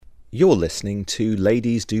You're listening to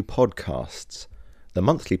Ladies Do Podcasts, the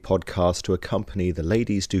monthly podcast to accompany the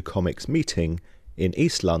Ladies Do Comics meeting in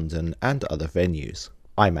East London and other venues.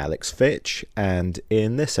 I'm Alex Fitch, and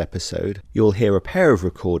in this episode, you'll hear a pair of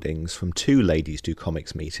recordings from two Ladies Do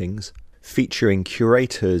Comics meetings featuring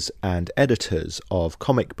curators and editors of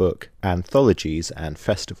comic book anthologies and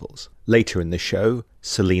festivals. Later in the show,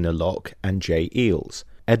 Selina Locke and Jay Eales,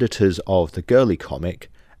 editors of The Girly Comic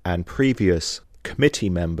and previous committee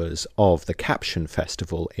members of the Caption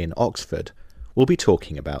Festival in Oxford, will be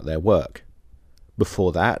talking about their work.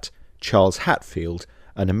 Before that, Charles Hatfield,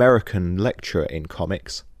 an American lecturer in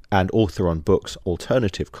comics and author on books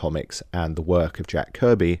Alternative Comics and the work of Jack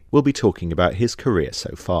Kirby, will be talking about his career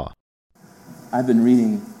so far. I've been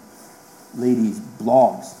reading ladies'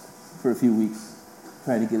 blogs for a few weeks,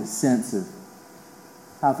 trying to get a sense of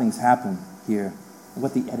how things happen here and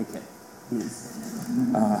what the etiquette is.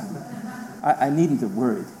 I needn't have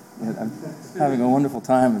worried. I'm having a wonderful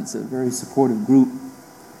time. It's a very supportive group.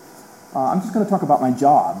 I'm just going to talk about my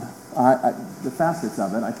job, the facets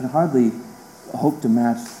of it. I can hardly hope to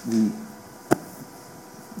match the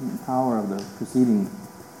power of the preceding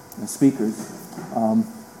speakers. I'm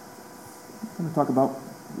going to talk about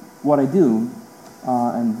what I do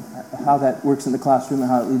and how that works in the classroom and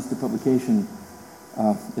how it leads to publication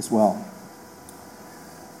as well.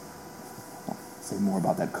 Say more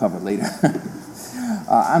about that cover later.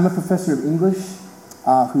 I'm a professor of English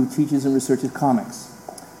who teaches and researches comics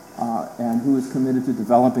and who is committed to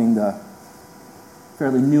developing the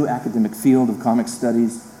fairly new academic field of comic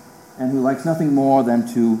studies and who likes nothing more than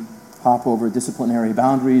to hop over disciplinary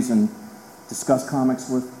boundaries and discuss comics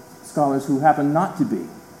with scholars who happen not to be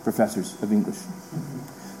professors of English.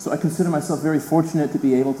 So I consider myself very fortunate to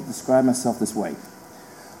be able to describe myself this way.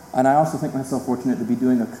 And I also think myself fortunate to be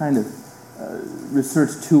doing a kind of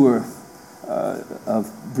research tour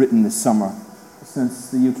of Britain this summer, since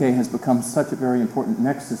the UK has become such a very important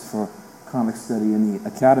nexus for comic study in the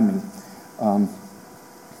academy.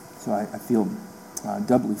 So I feel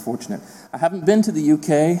doubly fortunate. I haven't been to the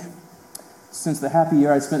UK since the happy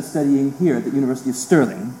year I spent studying here at the University of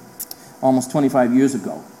Stirling almost 25 years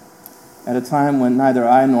ago, at a time when neither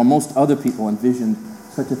I nor most other people envisioned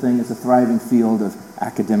such a thing as a thriving field of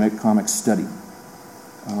academic comic study.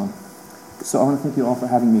 So I want to thank you all for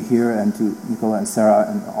having me here, and to Nicola and Sarah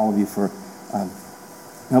and all of you for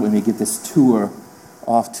helping me get this tour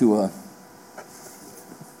off to a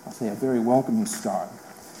very welcoming start.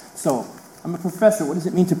 So, I'm a professor. What does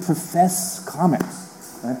it mean to profess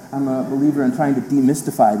comics? Right? I'm a believer in trying to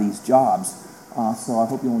demystify these jobs. So I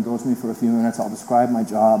hope you'll indulge me for a few minutes. I'll describe my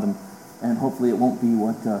job, and hopefully it won't be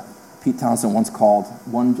what Pete Townsend once called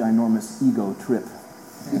one ginormous ego trip.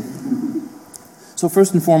 So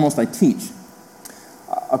first and foremost, I teach.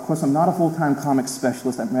 Of course, I'm not a full-time comics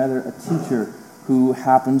specialist. I'm rather a teacher who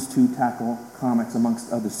happens to tackle comics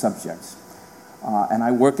amongst other subjects. And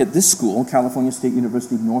I work at this school, California State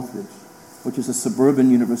University Northridge, which is a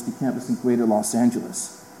suburban university campus in greater Los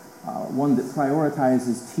Angeles, one that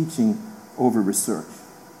prioritizes teaching over research.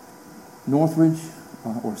 Northridge,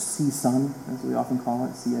 or CSUN, as we often call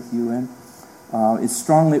it, CSUN, is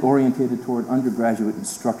strongly orientated toward undergraduate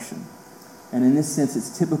instruction. And in this sense,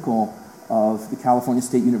 it's typical of the California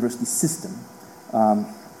State University system,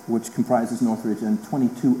 which comprises Northridge and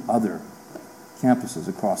 22 other campuses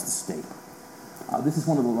across the state. This is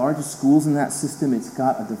one of the largest schools in that system. It's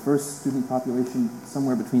got a diverse student population,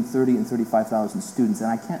 somewhere between 30 and 35,000 students,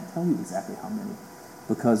 and I can't tell you exactly how many,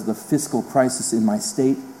 because the fiscal crisis in my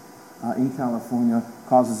state, in California,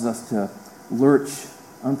 causes us to lurch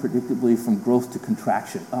unpredictably from growth to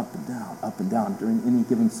contraction, up and down, up and down. During any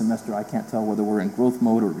given semester, I can't tell whether we're in growth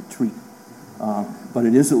mode or retreat. But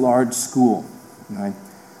it is a large school, right?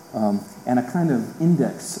 And a kind of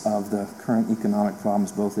index of the current economic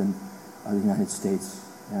problems, both in the United States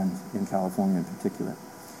and in California in particular.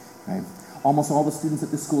 Right? Almost all the students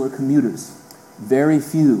at this school are commuters. Very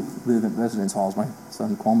few live in residence halls. My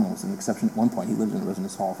son Coleman was an exception at one point. He lived in a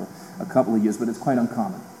residence hall for a couple of years, but it's quite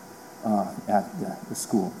uncommon at the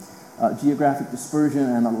school. Geographic dispersion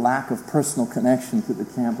and a lack of personal connection to the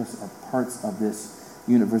campus are parts of this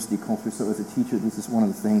university culture. So as a teacher, this is one of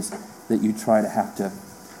the things that you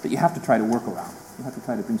have to try to work around. You have to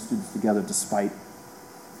try to bring students together despite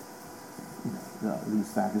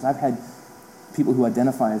these factors. I've had people who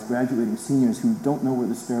identify as graduating seniors who don't know where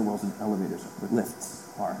the stairwells and elevators or lifts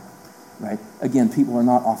are, right? Again, people are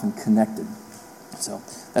not often connected. So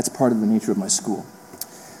that's part of the nature of my school.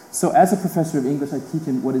 So as a professor of English, I teach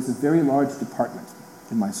in what is a very large department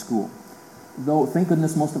in my school. Though, thank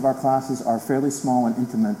goodness, most of our classes are fairly small and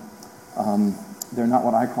intimate, they're not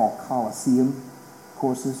what I call Coliseum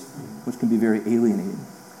courses, which can be very alienating.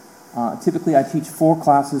 Typically, I teach 4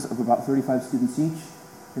 classes of about 35 students each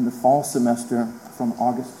in the fall semester from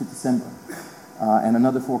August to December, and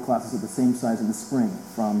another 4 classes of the same size in the spring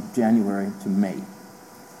from January to May.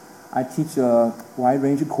 I teach a wide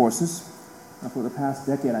range of courses. For the past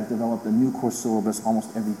decade, I've developed a new course syllabus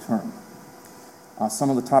almost every term. Some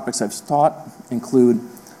of the topics I've taught include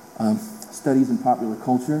studies in popular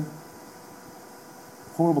culture.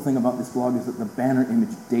 The horrible thing about this blog is that the banner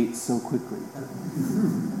image dates so quickly.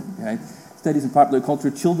 Okay? Studies in popular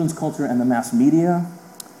culture, children's culture and the mass media,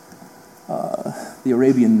 the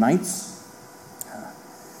Arabian Nights,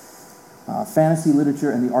 fantasy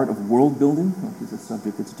literature and the art of world building, which is a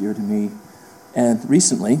subject that's dear to me, and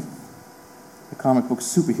recently, the comic book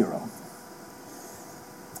superhero.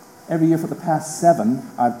 Every year for the past 7,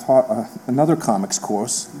 I've taught another comics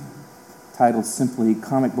course titled simply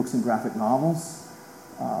Comic Books and Graphic Novels.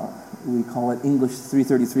 We call it English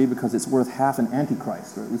 333 because it's worth half an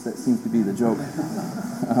Antichrist, or at least that seems to be the joke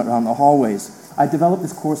around the hallways. I developed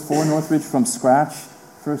this course for Northridge from scratch,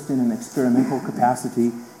 first in an experimental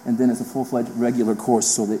capacity, and then as a full-fledged regular course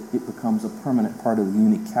so that it becomes a permanent part of the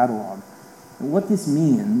unique catalog. And what this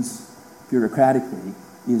means, bureaucratically,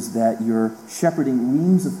 is that you're shepherding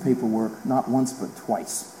reams of paperwork not once but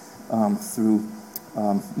twice through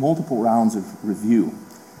multiple rounds of review.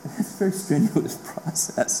 It's a very strenuous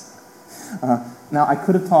process. Now, I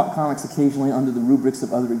could have taught comics occasionally under the rubrics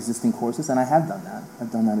of other existing courses, and I have done that.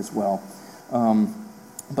 I've done that as well.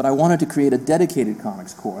 But I wanted to create a dedicated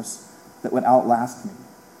comics course that would outlast me,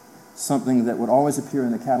 something that would always appear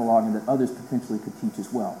in the catalog and that others potentially could teach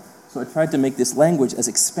as well. So I tried to make this language as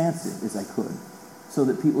expansive as I could, so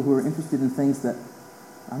that people who are interested in things that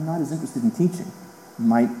I'm not as interested in teaching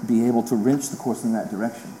might be able to wrench the course in that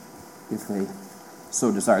direction if they so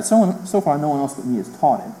desired. So far, no one else but me has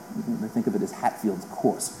taught it. They think of it as Hatfield's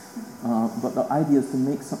course. But the idea is to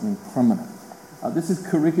make something permanent. This is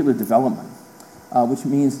curricular development, which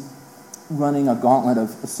means running a gauntlet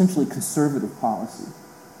of essentially conservative policy,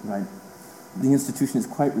 right? The institution is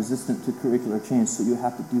quite resistant to curricular change, so you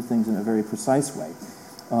have to do things in a very precise way.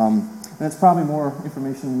 And it's probably more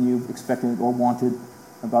information than you expected or wanted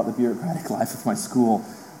about the bureaucratic life of my school.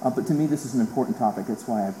 But to me, this is an important topic. That's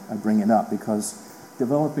why I bring it up, because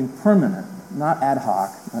developing permanent, not ad hoc,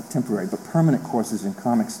 not temporary, but permanent courses in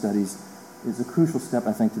comic studies is a crucial step,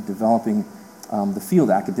 I think, to developing the field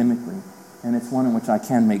academically. And it's one in which I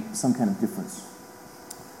can make some kind of difference.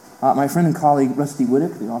 My friend and colleague Rusty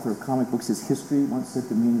Wittick, the author of Comic Books is History, once said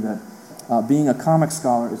to me that being a comic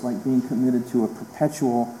scholar is like being committed to a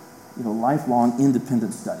perpetual, lifelong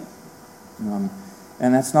independent study.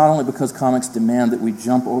 And that's not only because comics demand that we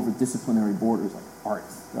jump over disciplinary borders like art,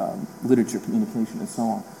 literature, communication, and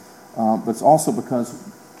so on, but it's also because,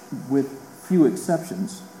 with few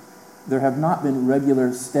exceptions, there have not been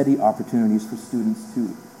regular, steady opportunities for students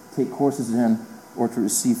to take courses in or to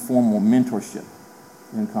receive formal mentorship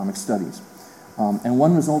in comic studies. And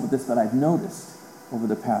one result of this that I've noticed over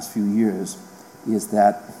the past few years is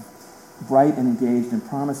that bright and engaged and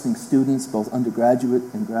promising students, both undergraduate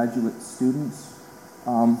and graduate students,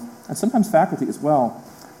 and sometimes faculty as well,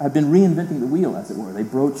 have been reinventing the wheel, as it were. They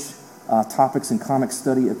broach topics in comic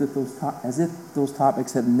study as if those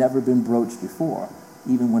topics have never been broached before,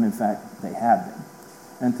 even when in fact they have been.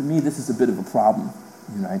 And to me, this is a bit of a problem.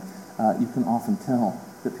 You can often tell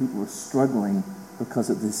that people are struggling because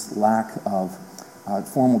of this lack of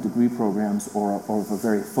formal degree programs or of a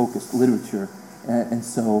very focused literature, and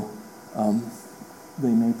so they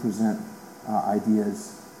may present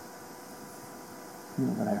ideas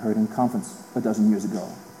that I heard in conference a dozen years ago.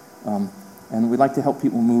 And we'd like to help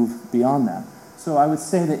people move beyond that. So I would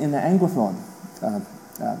say that in the Anglophone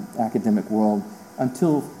academic world,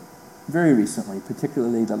 until very recently,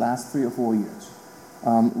 particularly the last 3 or 4 years,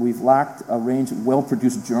 we've lacked a range of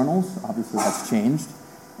well-produced journals. Obviously that's changed.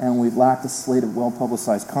 And we've lacked a slate of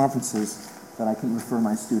well-publicized conferences that I can refer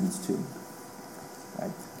my students to.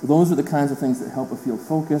 Right? Those are the kinds of things that help a field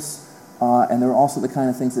focus, and they're also the kind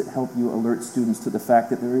of things that help you alert students to the fact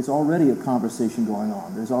that there is already a conversation going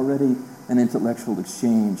on. There's already an intellectual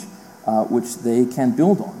exchange which they can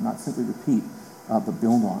build on, not simply repeat, but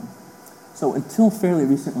build on. So until fairly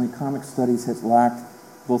recently, comic studies has lacked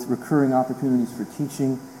both recurring opportunities for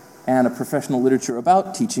teaching and a professional literature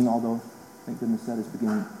about teaching, although thank goodness that is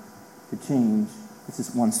beginning to change. This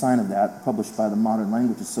is one sign of that, published by the Modern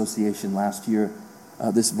Language Association last year,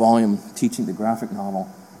 this volume, Teaching the Graphic Novel.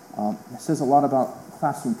 It says a lot about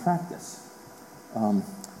classroom practice,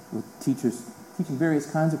 with teachers teaching various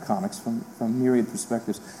kinds of comics from myriad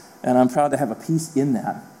perspectives. And I'm proud to have a piece in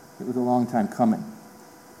that. It was a long time coming.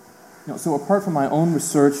 So apart from my own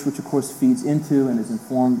research, which of course feeds into and is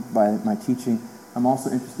informed by my teaching, I'm also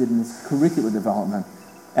interested in this curricular development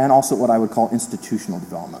and also what I would call institutional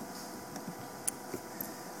development.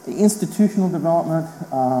 The institutional development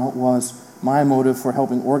was my motive for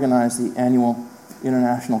helping organize the annual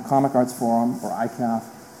International Comic Arts Forum, or ICAF,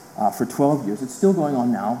 for 12 years. It's still going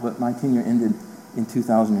on now, but my tenure ended in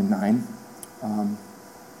 2009.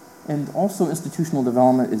 And also institutional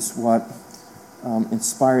development is what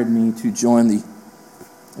inspired me to join the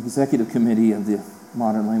executive committee of the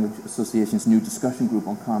Modern Language Association's new discussion group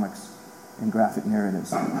on comics and graphic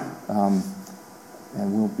narratives. And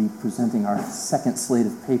we'll be presenting our second slate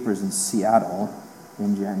of papers in Seattle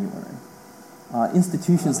in January.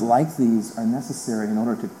 Institutions like these are necessary in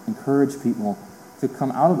order to encourage people to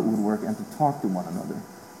come out of the woodwork and to talk to one another,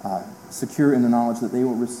 secure in the knowledge that they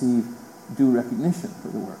will receive due recognition for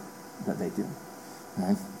the work that they do.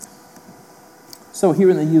 Right? So here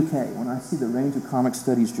in the UK, when I see the range of comic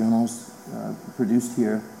studies journals produced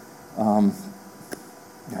here,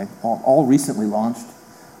 all recently launched.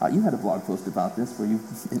 You had a blog post about this where you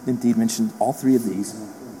indeed mentioned all three of these.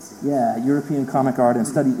 Yeah, European Comic Art and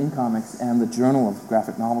Studies in Comics and the Journal of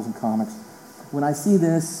Graphic Novels and Comics. When I see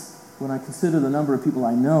this, when I consider the number of people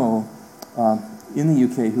I know in the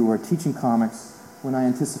UK who are teaching comics, when I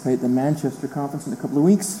anticipate the Manchester conference in a couple of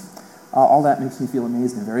weeks, all that makes me feel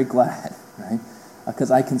amazed and very glad, right?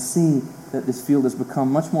 Because I can see that this field has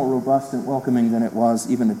become much more robust and welcoming than it was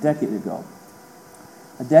even a decade ago.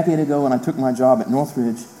 A decade ago, when I took my job at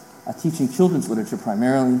Northridge, teaching children's literature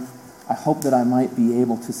primarily, I hoped that I might be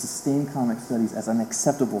able to sustain comic studies as an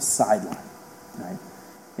acceptable sideline. Right?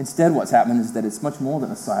 Instead, what's happened is that it's much more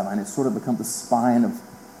than a sideline. It's sort of become the spine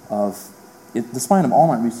the spine of all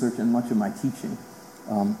my research and much of my teaching.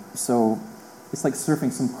 So it's like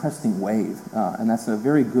surfing some cresting wave, and that's a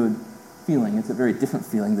very good feeling. It's a very different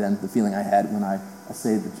feeling than the feeling I had when I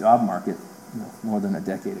essayed the job market more than a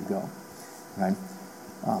decade ago. Right?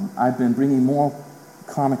 I've been bringing more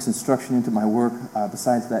comics instruction into my work.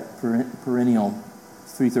 Besides that perennial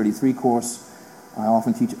 333 course, I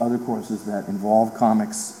often teach other courses that involve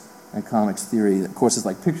comics and comics theory. Courses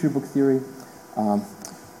like picture book theory,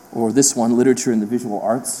 or this one, literature and the visual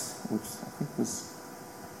arts, which I think was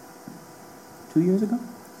 2 years ago,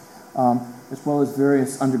 as well as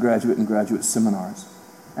various undergraduate and graduate seminars.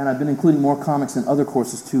 And I've been including more comics in other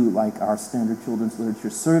courses too, like our standard children's literature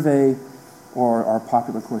survey, or our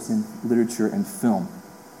popular course in literature and film.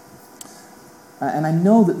 And I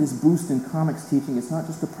know that this boost in comics teaching is not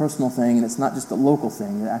just a personal thing, and it's not just a local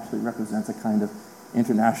thing. It actually represents a kind of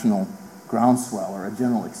international groundswell or a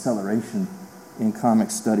general acceleration in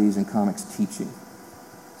comics studies and comics teaching.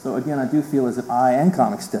 So again, I do feel as if I and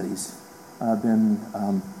comic studies have been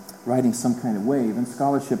riding some kind of wave, and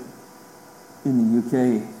scholarship in the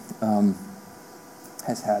UK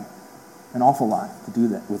has had an awful lot to do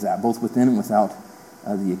with that, both within and without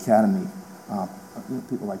the Academy.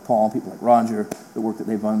 People like Paul, people like Roger, the work that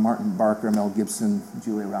they've done, Martin Barker, Mel Gibson,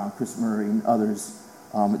 Julia Round, Chris Murray, and others,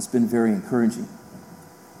 it's been very encouraging.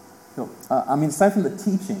 So, aside from the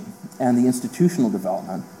teaching and the institutional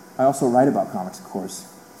development, I also write about comics, of course,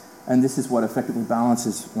 and this is what effectively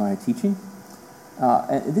balances my teaching.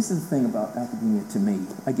 And this is the thing about academia to me,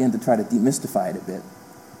 again, to try to demystify it a bit.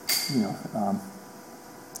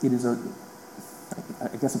 It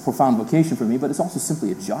is a profound vocation for me, but it's also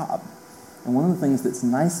simply a job. And one of the things that's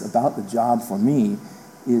nice about the job for me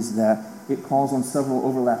is that it calls on several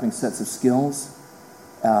overlapping sets of skills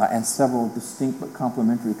and several distinct but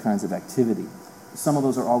complementary kinds of activity. Some of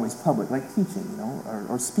those are always public, like teaching,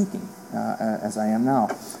 or speaking, as I am now.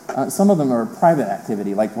 Some of them are private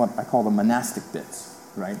activity, like what I call the monastic bits,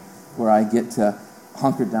 right, where I get to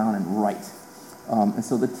hunker down and write. And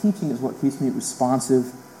so the teaching is what keeps me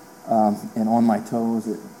responsive and on my toes.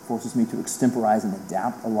 It forces me to extemporize and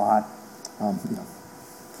adapt a lot,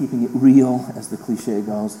 keeping it real, as the cliche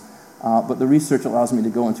goes. But the research allows me to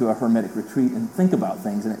go into a hermetic retreat and think about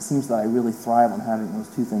things, and it seems that I really thrive on having those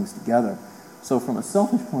two things together. So from a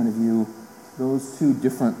selfish point of view, those two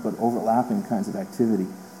different but overlapping kinds of activity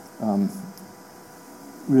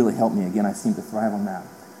really help me. Again, I seem to thrive on that.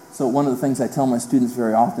 So one of the things I tell my students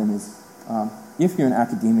very often is, if you're in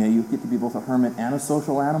academia, you get to be both a hermit and a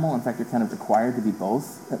social animal. In fact, you're kind of required to be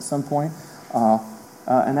both at some point.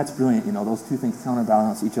 And that's brilliant. Those two things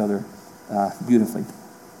counterbalance each other beautifully.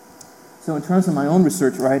 So in terms of my own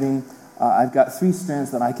research writing, I've got three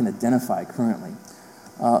strands that I can identify currently.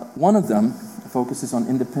 One of them focuses on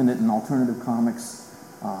independent and alternative comics,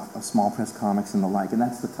 small press comics and the like, and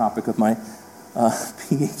that's the topic of my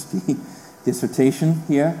PhD dissertation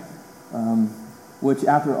here, which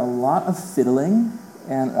after a lot of fiddling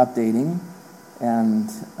and updating and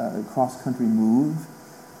cross-country move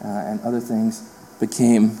and other things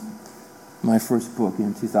became my first book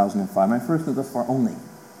in 2005. My first and thus far only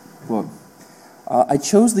book. I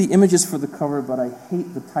chose the images for the cover, but I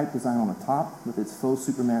hate the type design on the top with its faux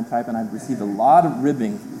Superman type, and I've received a lot of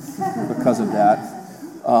ribbing because of that.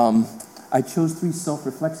 I chose 3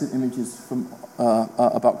 self-reflexive images from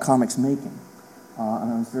about comics making,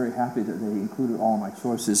 and I was very happy that they included all of my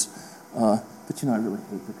choices. But I really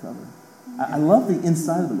hate the cover. I love the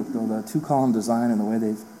inside of the book, though. The 2-column design and the way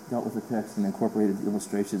they've dealt with the text and incorporated the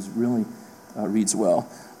illustrations really reads well.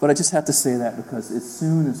 But I just have to say that because as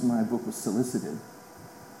soon as my book was solicited,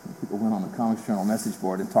 people went on the Comics Journal message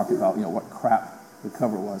board and talked about, what crap the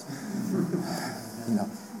cover was.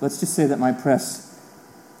 Let's just say that my press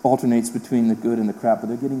alternates between the good and the crap, but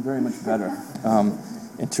they're getting very much better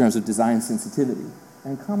in terms of design sensitivity.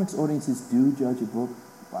 And comics audiences do judge a book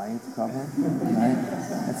by its cover, right?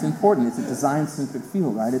 It's important. It's a design-centric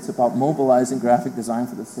field, right? It's about mobilizing graphic design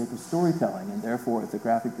for the sake of storytelling, and therefore, if the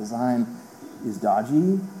graphic design is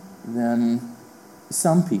dodgy, then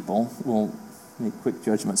some people will make quick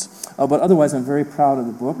judgments. But otherwise, I'm very proud of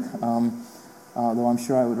the book, though I'm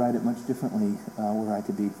sure I would write it much differently were I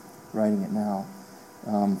to be writing it now.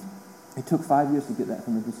 It took 5 years to get that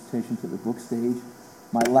from the dissertation to the book stage.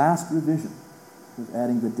 My last revision was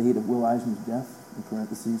adding the date of Will Eisner's death, in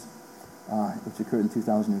parentheses, which occurred in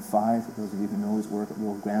 2005. For those of you who know his work, The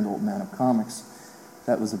Old Grand Old Man of Comics,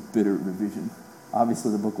 that was a bitter revision.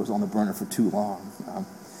 Obviously, the book was on the burner for too long.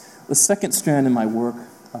 The second strand in my work,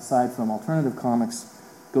 aside from alternative comics,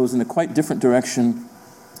 goes in a quite different direction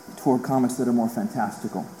toward comics that are more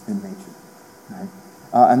fantastical in nature. Right?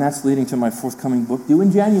 And that's leading to my forthcoming book, due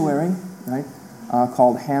in January, right?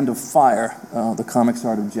 Called Hand of Fire, the comics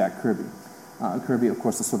art of Jack Kirby. Kirby, of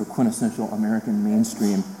course, the sort of quintessential American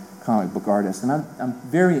mainstream comic book artist. And I'm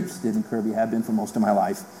very interested in Kirby, have been for most of my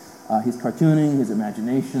life. His cartooning, his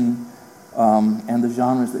imagination, and the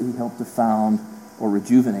genres that he helped to found or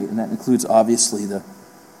rejuvenate, and that includes, obviously, the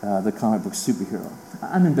comic book superhero.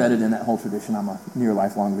 I'm embedded in that whole tradition. I'm a near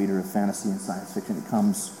lifelong reader of fantasy and science fiction. It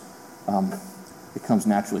comes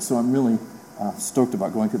naturally. So I'm really stoked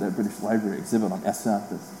about going to that British Library exhibit on SF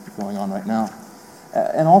that's going on right now.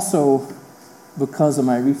 And also, because of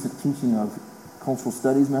my recent teaching of cultural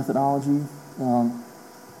studies methodology,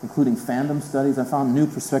 including fandom studies, I found new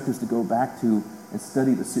perspectives to go back to and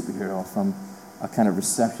study the superhero from kind of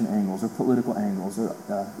reception angles or political angles or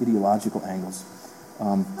ideological angles.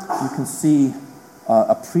 You can see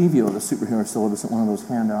a preview of the superhero syllabus at one of those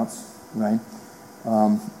handouts, right?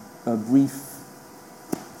 A brief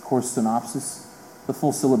course synopsis. The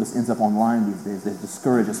full syllabus ends up online these days. They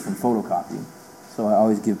discourage us from photocopying. So I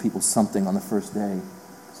always give people something on the first day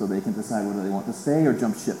so they can decide whether they want to stay or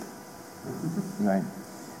jump ship, right?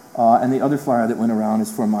 And the other flyer that went around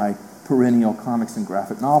is for my perennial comics and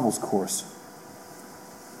graphic novels course,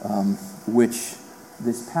 which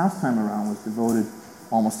this past time around was devoted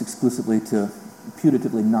almost exclusively to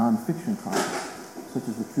putatively non-fiction comics, such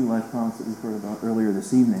as the True Life comics that we heard about earlier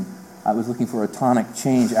this evening. I was looking for a tonic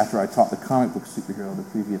change after I taught the comic book superhero the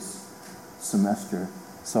previous semester,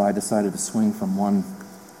 so I decided to swing from one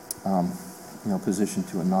position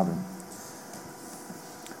to another.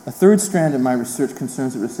 A third strand of my research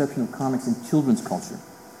concerns the reception of comics in children's culture.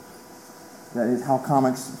 That is, how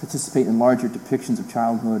comics participate in larger depictions of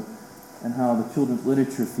childhood and how the children's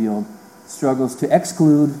literature field struggles to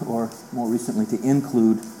exclude, or more recently to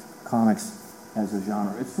include, comics as a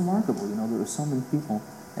genre. It's remarkable, there are so many people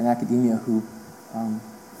in academia who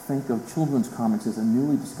think of children's comics as a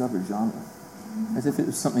newly discovered genre, as if it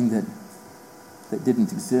was something that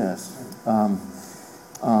didn't exist.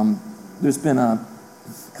 There's been a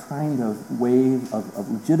kind of wave of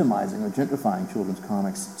legitimizing or gentrifying children's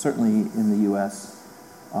comics, certainly in the U.S.,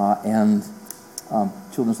 and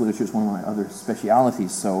children's literature is one of my other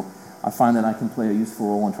specialities, so I find that I can play a useful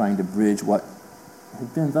role in trying to bridge what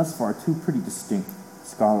have been thus far two pretty distinct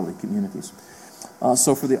scholarly communities.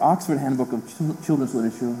 So for the Oxford Handbook of Children's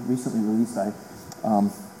Literature, recently released, I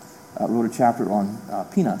wrote a chapter on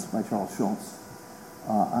Peanuts by Charles Schulz,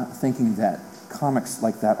 thinking that comics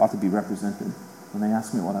like that ought to be represented. When they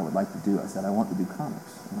asked me what I would like to do, I said, I want to do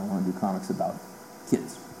comics, and I want to do comics about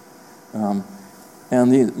kids.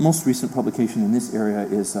 And the most recent publication in this area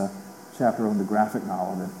is a chapter on the graphic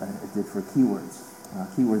novel that I did for Keywords.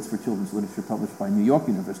 Keywords for Children's Literature, published by New York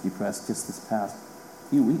University Press just this past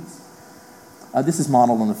few weeks. This is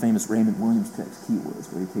modeled on the famous Raymond Williams text,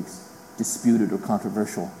 Keywords, where he takes disputed or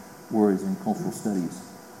controversial words in cultural studies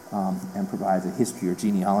and provides a history or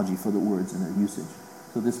genealogy for the words and their usage.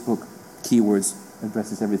 So this book, Keywords,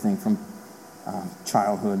 addresses everything from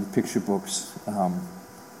childhood, picture books,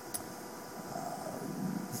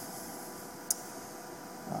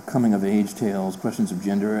 coming-of-age tales, questions of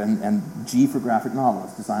gender, and G for graphic novel.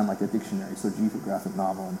 It's designed like a dictionary, so G for graphic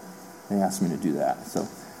novel, and they asked me to do that. So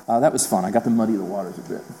that was fun. I got to muddy the waters a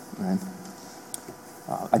bit. Right?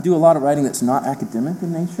 I do a lot of writing that's not academic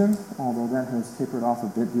in nature, although that has tapered off a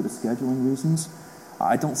bit due to scheduling reasons.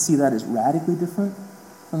 I don't see that as radically different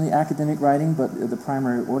from the academic writing, but the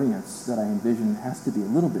primary audience that I envision has to be a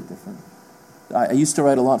little bit different. I used to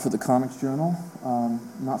write a lot for the Comics Journal,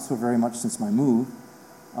 not so very much since my move.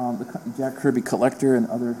 The Jack Kirby Collector and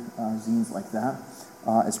other zines like that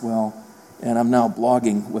as well. And I'm now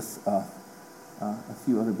blogging with a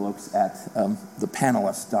few other blokes at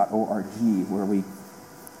thepanelist.org, where we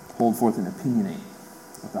hold forth and opinionate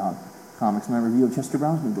about comics. My review of Chester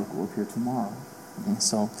Brown's new book will appear tomorrow. And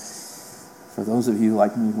so, for those of you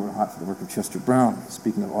like me who are hot for the work of Chester Brown,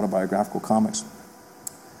 speaking of autobiographical comics.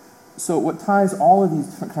 So what ties all of these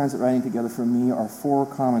different kinds of writing together for me are four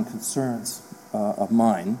common concerns of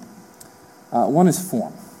mine. One is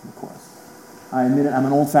form, of course. I admit it, I'm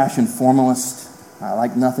an old-fashioned formalist. I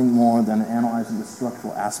like nothing more than analyzing the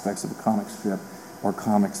structural aspects of a comic strip or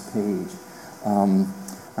comics page.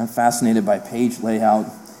 I'm fascinated by page layout.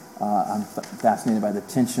 I'm fascinated by the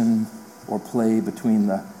tension or play between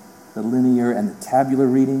the linear and the tabular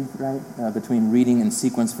reading, right? Between reading in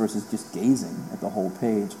sequence versus just gazing at the whole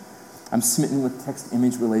page. I'm smitten with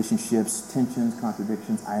text-image relationships, tensions,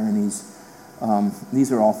 contradictions, ironies.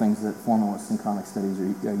 These are all things that formalists in comic studies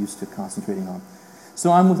are used to concentrating on.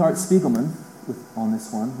 So I'm with Art Spiegelman on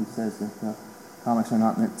this one, who says that comics are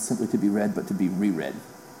not meant simply to be read, but to be reread.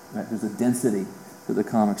 Right? There's a density to the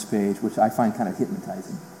comics page, which I find kind of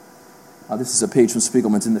hypnotizing. This is a page from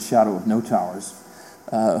Spiegelman's In the Shadow of No Towers,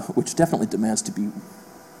 which definitely demands to be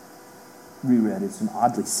reread. It's an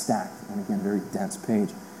oddly stacked and, again, very dense page.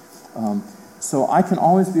 So I can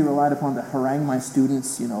always be relied upon to harangue my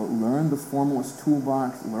students, learn the formalist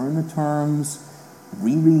toolbox, learn the terms,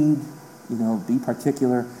 reread, be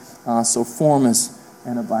particular. So form is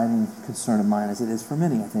an abiding concern of mine, as it is for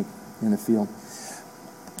many, I think, in the field.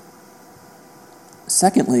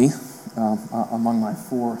 Secondly, among my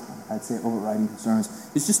four, I'd say, overriding concerns,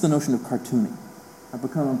 is just the notion of cartooning. I've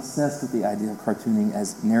become obsessed with the idea of cartooning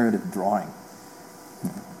as narrative drawing.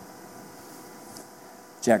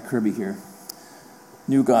 Jack Kirby here.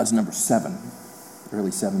 New Gods number 7,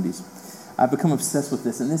 early 70s. I've become obsessed with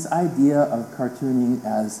this, and this idea of cartooning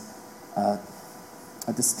as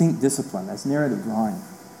a distinct discipline, as narrative drawing,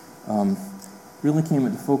 really came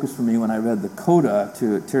into focus for me when I read the coda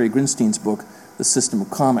to Terry Grinstein's book, The System of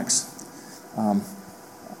Comics,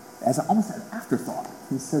 as almost an afterthought.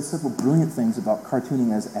 He says several brilliant things about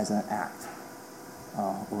cartooning as an act,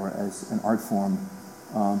 or as an art form.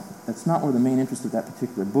 That's not where the main interest of that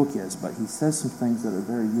particular book is, but he says some things that are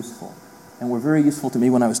very useful, and were very useful to me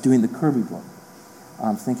when I was doing the Kirby book.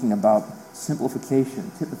 Thinking about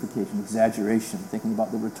simplification, typification, exaggeration, thinking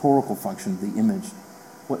about the rhetorical function of the image,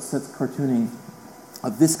 what sets cartooning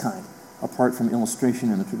of this kind apart from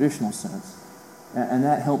illustration in the traditional sense. And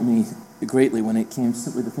that helped me greatly when it came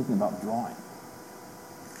simply to thinking about drawing.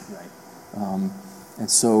 Right. And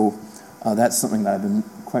so that's something that I've been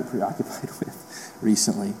quite preoccupied with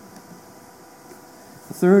recently.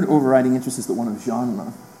 The third overriding interest is the one of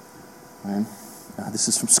genre. Right? This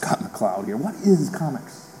is from Scott McCloud here. What is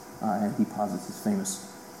comics? And he posits his famous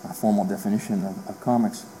formal definition of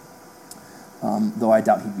comics, though I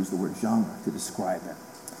doubt he'd use the word genre to describe it.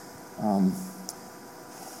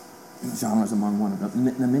 Genre is among one of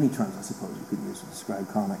the many terms, I suppose, you could use to describe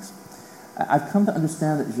comics. I've come to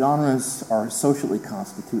understand that genres are socially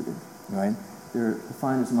constituted, right? They're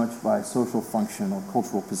defined as much by social function or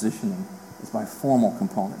cultural positioning as by formal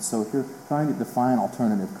components. So if you're trying to define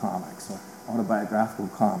alternative comics or autobiographical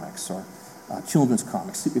comics or children's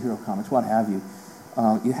comics, superhero comics, what have you,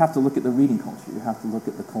 you have to look at the reading culture. You have to look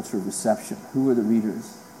at the culture of reception. Who are the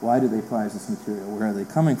readers? Why do they prize this material? Where are they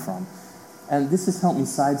coming from? And this has helped me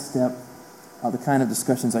sidestep the kind of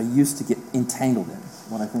discussions I used to get entangled in,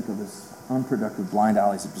 what I think of as unproductive blind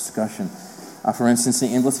alleys of discussion. For instance, the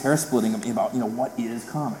endless hair splitting about, what is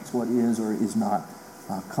comics? What is or is not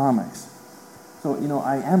comics? So,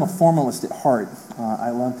 I am a formalist at heart. I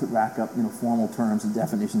love to rack up, formal terms and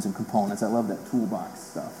definitions and components. I love that toolbox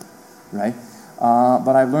stuff, right?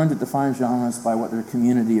 But I've learned to define genres by what their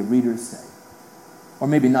community of readers say. Or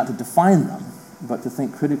maybe not to define them, but to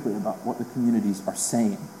think critically about what the communities are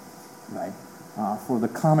saying, right? For the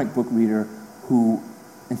comic book reader who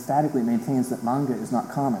emphatically maintains that manga is not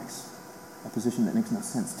comics, a position that makes no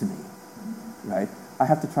sense to me, right? I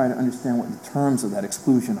have to try to understand what the terms of that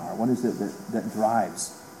exclusion are. What is it that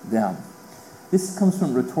drives them? This comes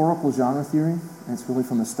from rhetorical genre theory, and it's really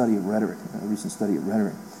from the study of rhetoric, a recent study of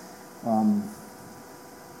rhetoric.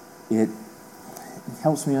 It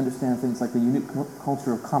helps me understand things like the unique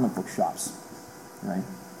culture of comic book shops, right?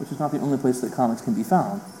 Which is not the only place that comics can be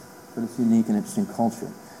found, but it's unique and interesting culture.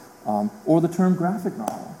 Or the term graphic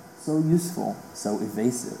novel, so useful, so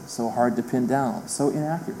evasive, so hard to pin down, so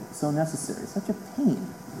inaccurate, so necessary, such a pain,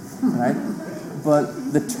 right?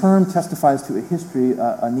 But the term testifies to a history,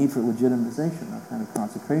 a need for legitimization, a kind of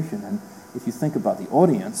consecration. And if you think about the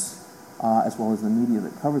audience, as well as the media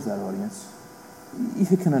that covers that audience,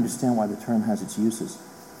 you can understand why the term has its uses.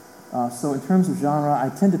 So in terms of genre, I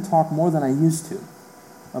tend to talk more than I used to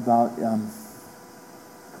about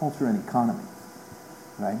culture and economy,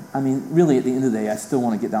 right? I mean, really, at the end of the day, I still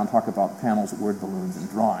want to get down and talk about panels, word balloons, and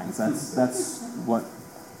drawings. That's what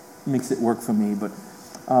makes it work for me, but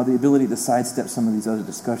the ability to sidestep some of these other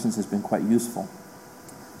discussions has been quite useful.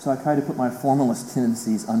 So I try to put my formalist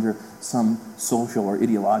tendencies under some social or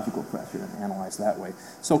ideological pressure and analyze that way.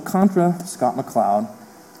 So contra Scott McCloud,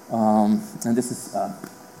 and this is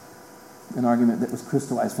an argument that was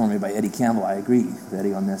crystallized for me by Eddie Campbell. I agree with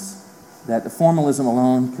Eddie on this, that the formalism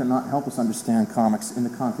alone cannot help us understand comics in the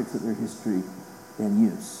context of their history and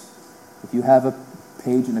use. If you have a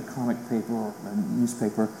page in a comic paper or a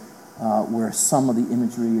newspaper where some of the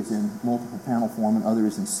imagery is in multiple panel form and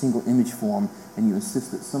others in single image form, and you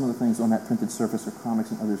insist that some of the things on that printed surface are comics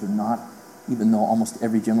and others are not, even though almost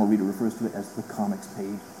every general reader refers to it as the comics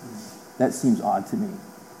page, that seems odd to me.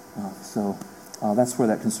 So that's where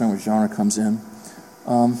that concern with genre comes in.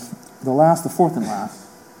 The fourth and last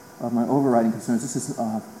of my overriding concerns, this is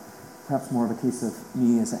perhaps more of a case of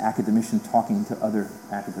me as an academician talking to other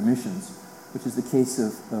academicians, which is the case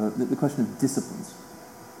of the question of disciplines.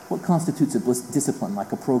 What constitutes a discipline,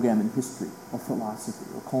 like a program in history, or philosophy,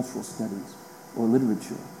 or cultural studies, or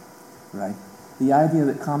literature, right? The idea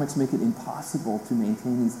that comics make it impossible to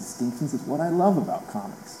maintain these distinctions is what I love about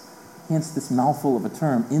comics. Hence this mouthful of a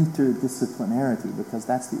term, interdisciplinarity, because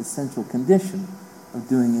that's the essential condition of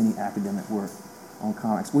doing any academic work on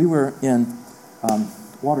comics. We were in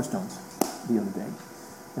Waterstones the other day.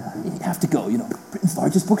 You have to go, Britain's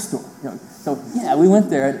largest bookstore. So yeah, we went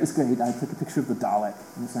there, and it was great. I took a picture of the Dalek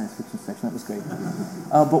in the science fiction section. That was great.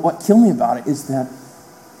 But what killed me about it is that,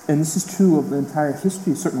 and this is true of the entire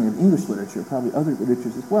history, certainly of English literature, probably other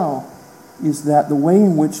literatures as well, is that the way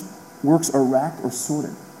in which works are racked or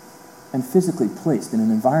sorted and physically placed in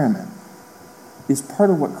an environment is part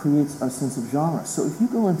of what creates a sense of genre. So if you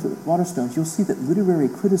go into Waterstones, you'll see that literary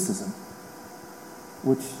criticism,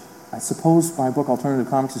 which I suppose my book Alternative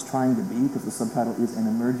Comics is trying to be, because the subtitle is An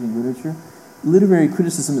Emerging Literature, literary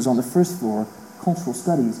criticism is on the first floor, cultural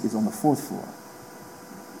studies is on the fourth floor.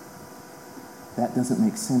 That doesn't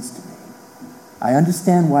make sense to me. I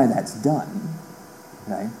understand why that's done,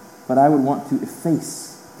 right? But I would want to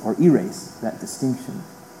efface or erase that distinction,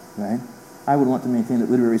 right? I would want to maintain that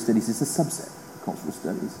literary studies is a subset of cultural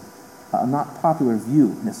studies. A not popular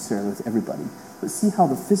view necessarily with everybody, but see how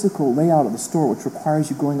the physical layout of the store, which requires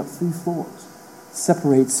you going up 3 floors,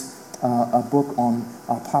 separates a book on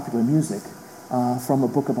popular music from a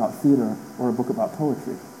book about theater or a book about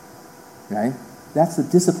poetry, right? That's a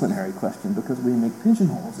disciplinary question, because we make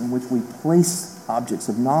pigeonholes in which we place objects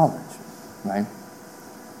of knowledge, right?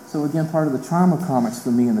 So again, part of the charm of comics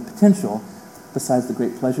for me and the potential, besides the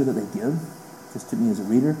great pleasure that they give, just to me as a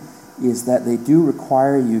reader, is that they do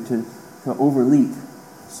require you to overleap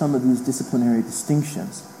some of these disciplinary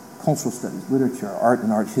distinctions: cultural studies, literature, art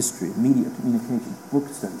and art history, media, communication, book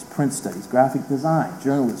studies, print studies, graphic design,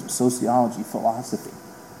 journalism, sociology, philosophy,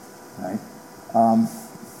 right?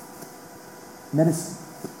 Medicine,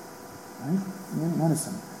 right? Yeah,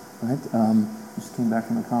 medicine, right? Just came back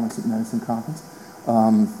from the Comics at Medicine conference,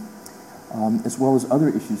 as well as other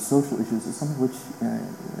issues, social issues, some of which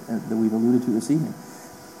that we've alluded to this evening.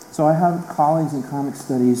 So I have colleagues in comic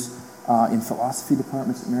studies, in philosophy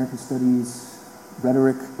departments, American studies,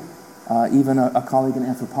 rhetoric, even a colleague in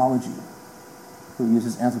anthropology who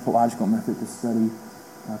uses anthropological method to study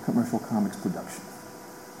commercial comics production.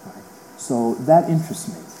 Right? So that interests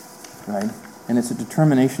me, right? And it's a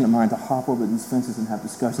determination of mine to hop over these fences and have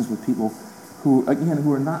discussions with people who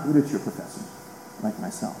are not literature professors, like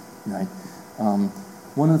myself, right?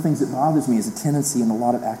 One of the things that bothers me is a tendency in a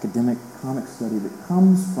lot of academic comic study that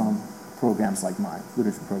comes from programs like mine,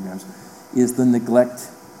 literature programs, is the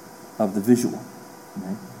neglect of the visual.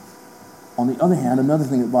 Right? On the other hand, another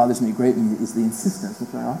thing that bothers me greatly is the insistence,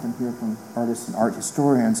 which I often hear from artists and art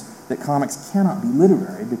historians, that comics cannot be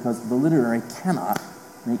literary because the literary cannot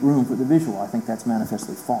make room for the visual. I think that's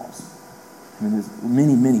manifestly false. I mean, there's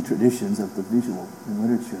many, many traditions of the visual in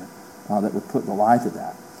literature that would put the lie to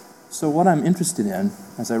that. So what I'm interested in,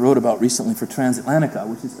 as I wrote about recently for Transatlantica,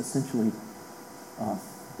 which is essentially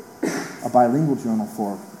a bilingual journal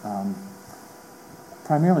for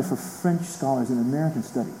primarily for French scholars in American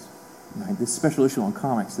studies, right? This special issue on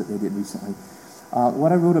comics that they did recently.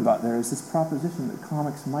 What I wrote about there is this proposition that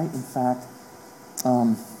comics might, in fact,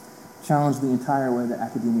 challenge the entire way that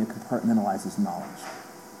academia compartmentalizes knowledge,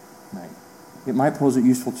 right? It might pose a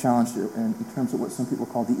useful challenge in terms of what some people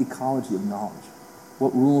call the ecology of knowledge.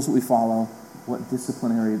 What rules do we follow? What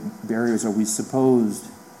disciplinary barriers are we supposed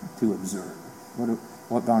to observe?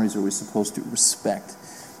 What boundaries are we supposed to respect?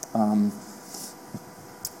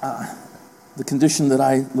 The condition that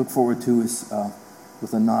I look forward to is,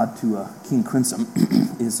 with a nod to King Crimson,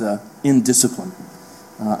 is indiscipline.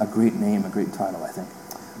 A great name, a great title, I think,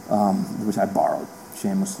 which I borrowed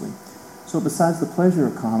shamelessly. So besides the pleasure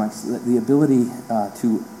of comics, the ability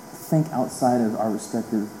to think outside of our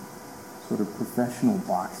respective sort of professional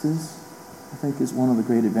boxes, I think, is one of the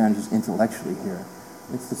great advantages intellectually here.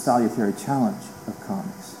 It's the salutary challenge of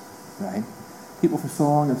comics, right? People for so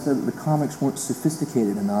long have said that the comics weren't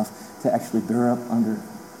sophisticated enough to actually bear up under,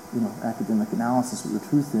 academic analysis. But the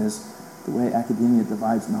truth is, the way academia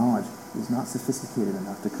divides knowledge is not sophisticated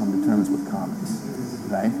enough to come to terms with comics,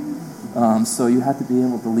 right? So you have to be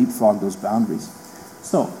able to leapfrog those boundaries.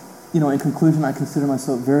 So, in conclusion, I consider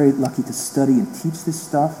myself very lucky to study and teach this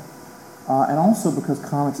stuff, and also because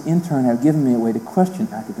comics, in turn, have given me a way to question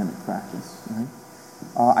academic practice, right?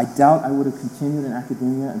 I doubt I would have continued in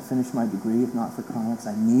academia and finished my degree if not for comics.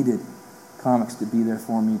 I needed comics to be there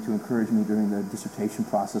for me, to encourage me during the dissertation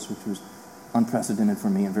process, which was unprecedented for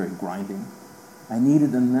me and very grinding. I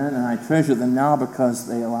needed them then, and I treasure them now because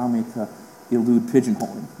they allow me to elude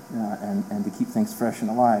pigeonholing and to keep things fresh and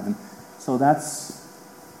alive. And so that's,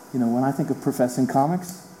 when I think of professing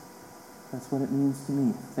comics, that's what it means to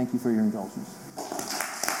me. Thank you for your indulgence.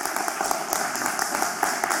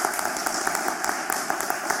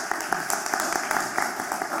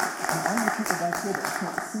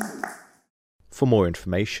 For more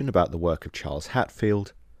information about the work of Charles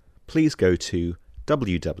Hatfield, please go to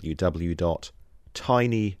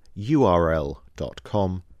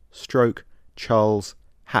www.tinyurl.com/Charles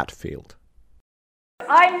Hatfield.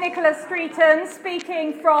 I'm Nicola Streeton,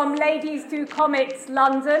 speaking from Ladies Do Comics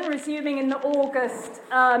London, resuming in the August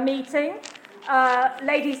meeting.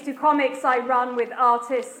 Ladies Do Comics I run with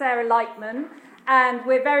artist Sarah Lightman, and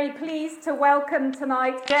we're very pleased to welcome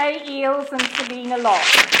tonight Jay Eales and Selina Lott.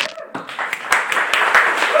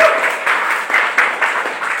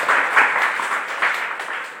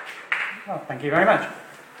 Well, thank you very much.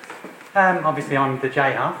 Obviously, I'm the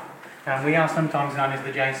J half. We are sometimes known as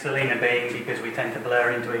the J Selina being because we tend to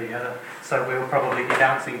blur into each other. So we'll probably be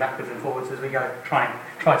bouncing backwards and forwards as we go, try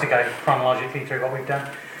to go chronologically through what we've done.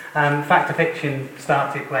 Fact or Fiction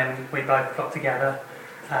started when we both got together,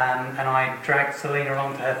 and I dragged Selina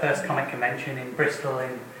along to her first comic convention in Bristol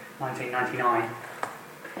in 1999.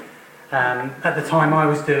 At the time, I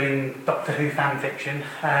was doing Doctor Who fan fiction.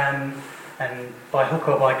 And by hook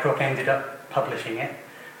or by crook ended up publishing it,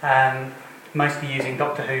 mostly using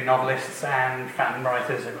Doctor Who novelists and fan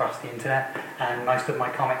writers across the internet, and most of my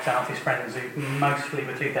comics artist friends who mostly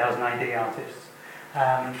were 2000 AD artists.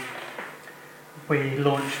 We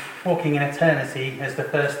launched Walking in Eternity as the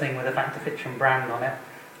first thing with a Fact or Fiction brand on it,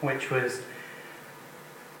 which was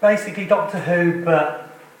basically Doctor Who, but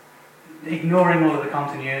ignoring all of the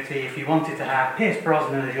continuity. If you wanted to have Pierce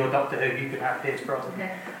Brosnan as your Doctor Who, you could have Pierce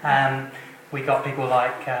Brosnan. We got people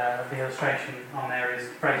like the illustration on there is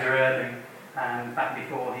Fraser Irving, back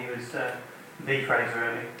before he was the Fraser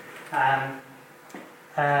Irving.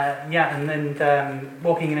 And then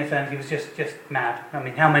Walking in Eternity was just mad. I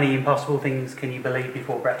mean, how many impossible things can you believe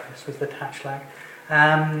before breakfast was the hashtag.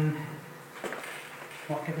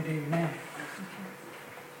 What can we do now?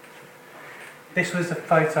 This was a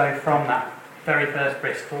photo from that very first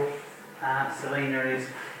Bristol. Selina is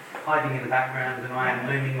hiding in the background and I am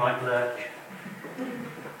looming like Lurch.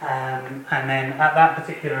 And then at that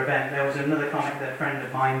particular event there was another comic that a friend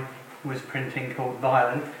of mine was printing called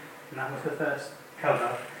Violent, and that was the first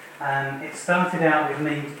cover. It started out with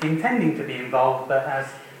me intending to be involved, but as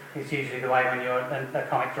is usually the way when you're a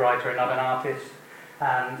comics writer and not an artist,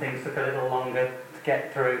 things took a little longer to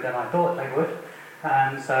get through than I thought they would.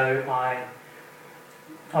 So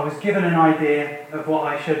I was given an idea of what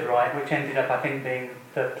I should write, which ended up, I think, being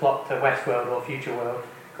the plot to Westworld or Future World,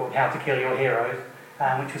 called How to Kill Your Heroes,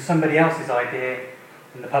 which was somebody else's idea,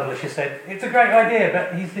 and the publisher said, it's a great idea,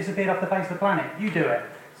 but he's disappeared off the face of the planet, you do it.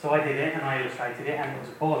 So I did it and I illustrated it and it was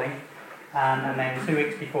appalling. And then 2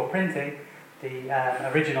 weeks before printing, the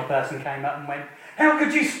original person came up and went, "How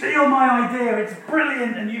could you steal my idea? It's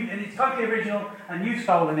brilliant and it's totally original and you've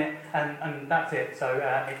stolen it." And that's it. So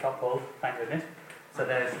it got pulled, thank goodness. So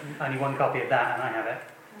there's only one copy of that and I have it.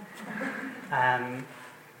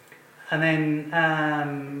 And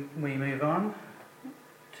then we move on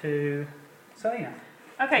to Selina.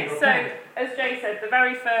 Okay, so as Jay said, the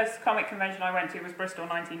very first comic convention I went to was Bristol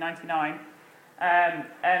 1999.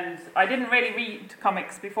 And I didn't really read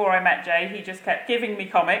comics before I met Jay. He just kept giving me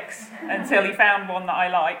comics until he found one that I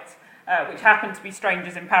liked, which happened to be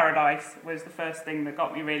Strangers in Paradise, was the first thing that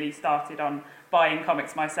got me really started on buying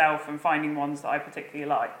comics myself and finding ones that I particularly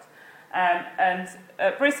liked. And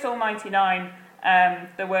at Bristol 99,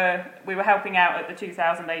 we were helping out at the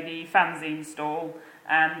 2000 AD fanzine stall,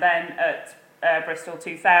 and then at Bristol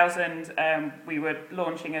 2000, we were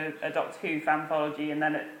launching a Doctor Who fanthology, and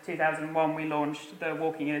then at 2001 we launched the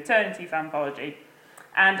Walking in Eternity fanthology.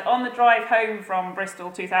 And on the drive home from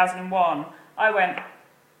Bristol 2001, I went,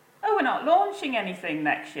 "Oh, we're not launching anything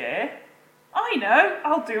next year. I know,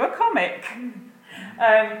 I'll do a comic."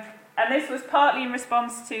 And this was partly in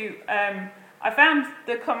response to, I found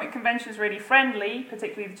the comic conventions really friendly,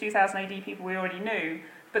 particularly the 2000 AD people we already knew,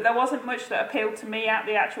 but there wasn't much that appealed to me at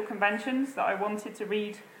the actual conventions that I wanted to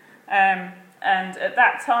read. And at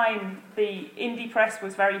that time, the indie press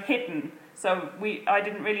was very hidden, so I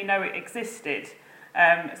didn't really know it existed.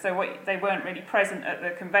 They weren't really present at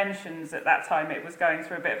the conventions at that time. It was going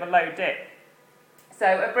through a bit of a low dip. So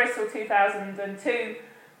at Bristol 2002,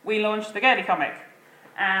 we launched the Girly Comic.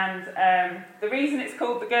 And the reason it's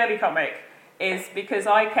called the Girly Comic is because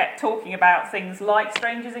I kept talking about things like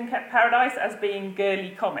Strangers in Paradise as being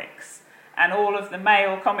girly comics. And all of the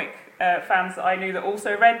male comic fans that I knew that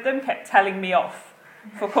also read them kept telling me off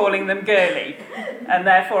for calling them girly. And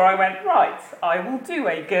therefore I went, right, I will do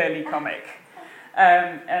a girly comic.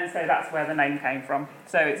 And so that's where the name came from.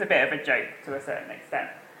 So it's a bit of a joke to a certain extent.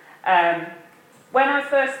 When I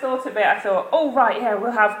first thought of it, I thought, oh, right, yeah,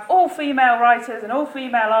 we'll have all female writers and all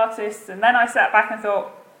female artists. And then I sat back and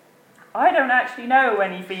thought, I don't actually know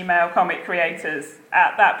any female comic creators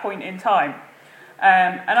at that point in time.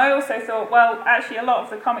 And I also thought, well, actually a lot of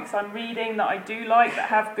the comics I'm reading that I do like that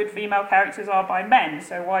have good female characters are by men,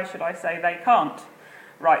 so why should I say they can't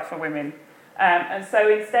write for women? And so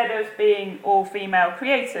instead of being all female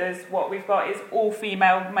creators, what we've got is all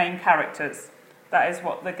female main characters. That is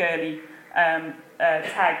what the girly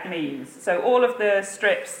tag means. So all of the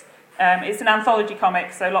strips, it's an anthology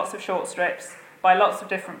comic, so lots of short strips by lots of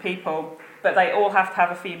different people, but they all have to have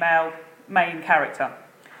a female main character.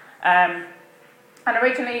 And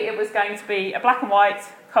originally it was going to be a black and white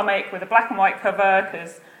comic with a black and white cover,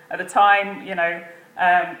 because at the time,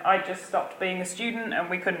 I just stopped being a student and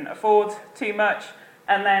we couldn't afford too much.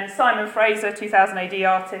 And then Simon Fraser, 2000 AD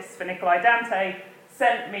artist for Nicolai Dante,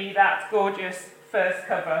 sent me that gorgeous first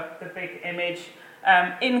cover, the big image,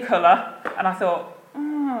 in colour. And I thought,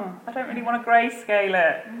 I don't really want to grayscale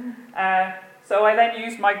it. So I then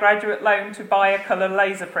used my graduate loan to buy a colour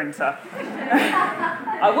laser printer.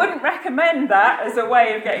 I wouldn't recommend that as a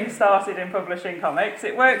way of getting started in publishing comics.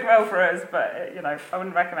 It worked well for us, but I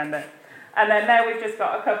wouldn't recommend it. And then there we've just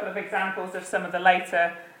got a couple of examples of some of the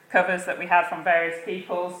later covers that we had from various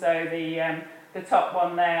people. So the top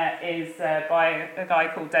one there is by a guy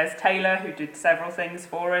called Des Taylor, who did several things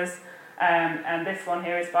for us. And this one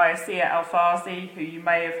here is by Asia Alfazi, who you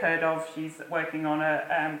may have heard of. She's working on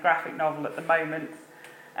a graphic novel at the moment.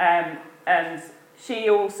 And she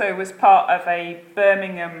also was part of a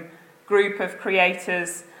Birmingham group of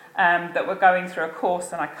creators that were going through a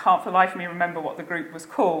course, and I can't for the life of me remember what the group was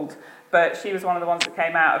called, but she was one of the ones that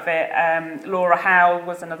came out of it. Laura Howell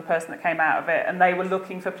was another person that came out of it, and they were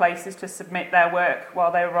looking for places to submit their work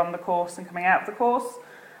while they were on the course and coming out of the course.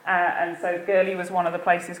 And so Girly was one of the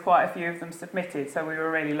places quite a few of them submitted, so we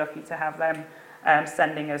were really lucky to have them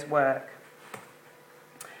sending us work.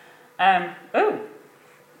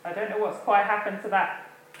 I don't know what's quite happened to that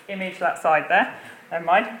image that side there. Never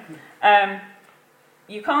mind.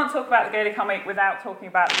 You can't talk about the Girly comic without talking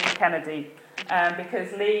about Lee Kennedy,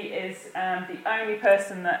 because Lee is the only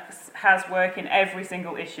person that has work in every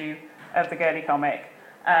single issue of the Girly comic.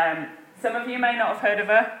 Some of you may not have heard of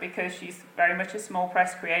her because she's very much a small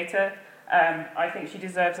press creator. I think she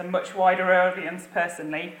deserves a much wider audience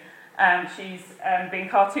personally. She's been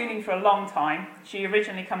cartooning for a long time. She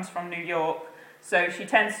originally comes from New York, so she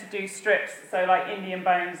tends to do strips, so like Indian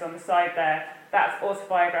Bones on the side there. that's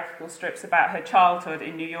autobiographical strips about her childhood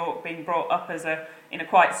in New York, being brought up in a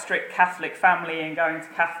quite strict Catholic family and going to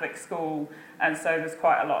Catholic school, and so there's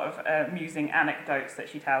quite a lot of amusing anecdotes that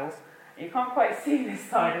she tells. You can't quite see this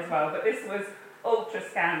side as well, but this was Ultra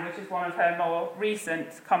Scan, which is one of her more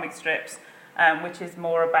recent comic strips, which is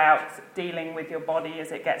more about dealing with your body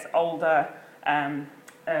as it gets older, and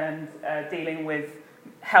dealing with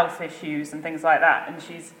health issues and things like that.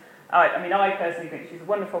 And I personally think she's a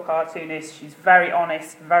wonderful cartoonist. She's very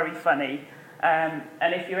honest, very funny. And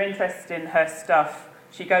if you're interested in her stuff,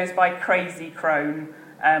 she goes by Crazy Crone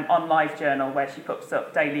on LiveJournal, where she puts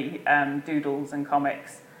up daily doodles and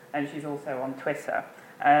comics. And she's also on Twitter.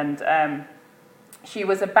 And she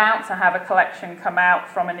was about to have a collection come out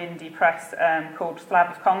from an indie press called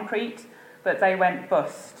Slab of Concrete, but they went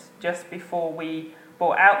bust just before we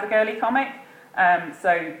brought out the girly comic.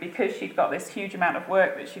 So because she'd got this huge amount of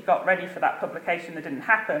work that she'd got ready for that publication that didn't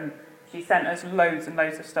happen, she sent us loads and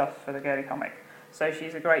loads of stuff for the girly comic. So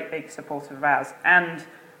she's a great big supporter of ours. And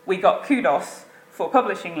we got kudos for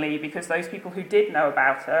Publishing Lee, because those people who did know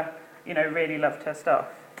about her, really loved her stuff.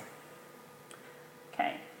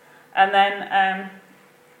 Okay. And then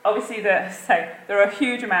obviously there are a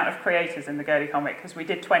huge amount of creators in the girly comic, because we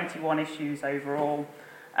did 21 issues overall.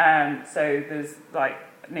 So there's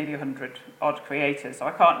nearly 100 odd creators, so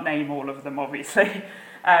I can't name all of them, obviously.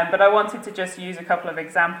 But I wanted to just use a couple of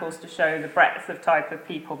examples to show the breadth of type of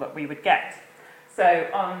people that we would get. So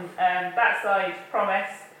on that side, Promise,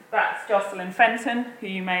 that's Jocelyn Fenton, who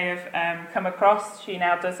you may have come across. She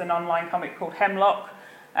now does an online comic called Hemlock.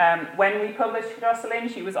 When we published Jocelyn,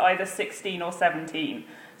 she was either 16 or 17.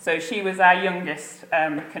 So she was our youngest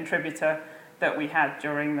contributor that we had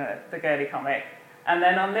during the girly comic. And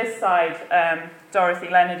then on this side, Dorothy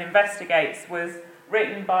Leonard Investigates was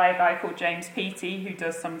written by a guy called James Peaty, who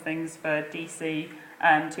does some things for DC,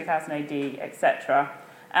 2000 AD, etc.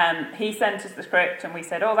 And he sent us the script, and we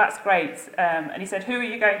said, oh, that's great. And he said, who are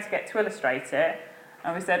you going to get to illustrate it?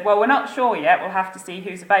 And we said, well, we're not sure yet. We'll have to see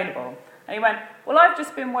who's available. And he went, well, I've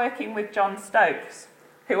just been working with John Stokes,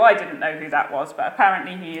 who I didn't know who that was, but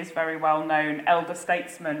apparently he is very well-known elder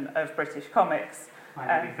statesman of British comics.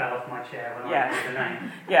 I nearly fell off my chair when I heard the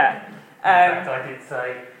name. Yeah. In fact, I did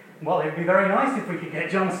say, well, it would be very nice if we could get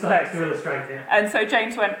John Stokes to illustrate it. And so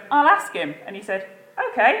James went, I'll ask him. And he said,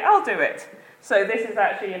 okay, I'll do it. So this is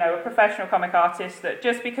actually, a professional comic artist that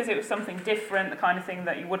just because it was something different, the kind of thing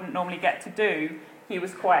that you wouldn't normally get to do, he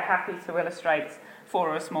was quite happy to illustrate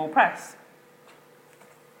for a small press.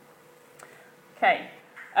 Okay.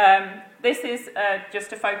 This is just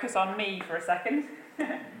to focus on me for a second.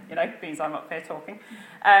 Means I'm up here talking.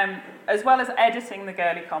 As well as editing the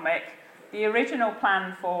girly comic, the original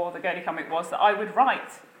plan for the girly comic was that I would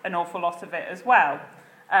write an awful lot of it as well.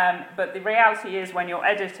 But the reality is, when you're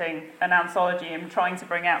editing an anthology and trying to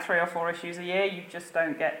bring out 3 or 4 issues a year, you just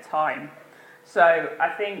don't get time. So I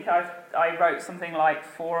think I wrote something like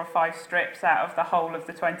 4 or 5 strips out of the whole of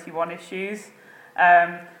the 21 issues.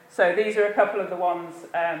 So these are a couple of the ones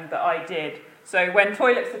that I did. So When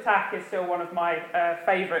Toilets Attack is still one of my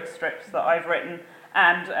favourite strips that I've written.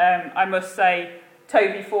 And I must say,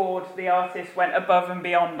 Toby Ford, the artist, went above and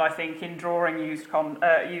beyond, I think, in drawing used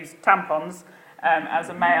tampons as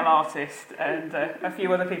a male artist. And a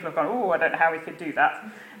few other people have gone, oh, I don't know how he could do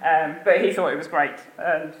that. But he thought it was great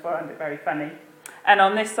and found it very funny. And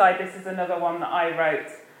on this side, this is another one that I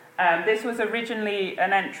wrote. This was originally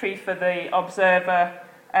an entry for the Observer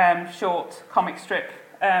short comic strip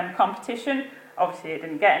competition. Obviously, it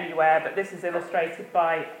didn't get anywhere, but this is illustrated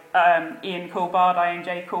by Ian Coulbard,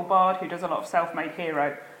 INJ Coulbard, who does a lot of self-made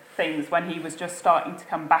hero things when he was just starting to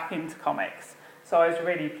come back into comics. So I was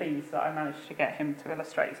really pleased that I managed to get him to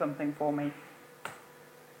illustrate something for me.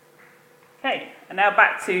 Okay, and now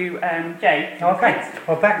back to Jay. Okay,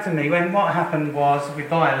 well, back to me. What happened was with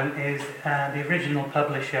Violent is the original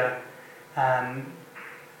publisher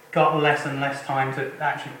got less and less time to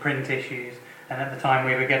actually print issues. And at the time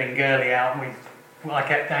we were getting girly out, I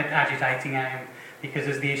kept agitating at him because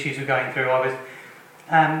as the issues were going through, I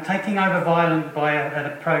was taking over Violent by an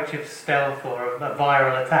approach of stealth or a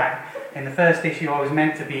viral attack. In the first issue I was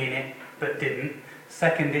meant to be in it, but didn't.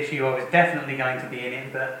 Second issue I was definitely going to be in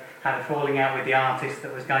it, but had a falling out with the artist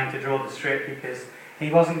that was going to draw the strip because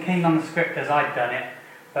he wasn't keen on the script as I'd done it.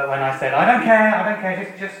 But when I said, I don't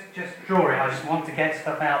care, just draw it, I just want to get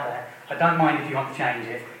stuff out there. I don't mind if you want to change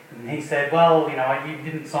it. And he said, well, you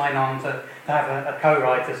didn't sign on to have a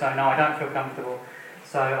co-writer, so no, I don't feel comfortable.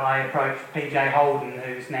 So I approached PJ Holden,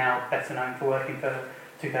 who's now better known for working for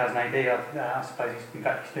 2000 AD, I suppose he's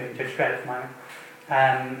doing Judge Dredd at the moment,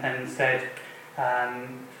 and said,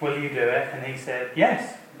 will you do it? And he said,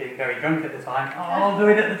 yes, being very drunk at the time, I'll do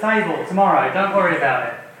it at the table tomorrow, don't worry about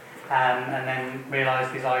it. And then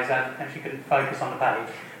realised his eyes actually couldn't focus on the page.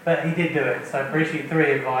 But he did do it. So for issue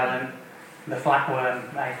 3 of Violent, the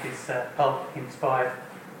Flatworm made his pulp-inspired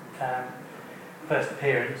first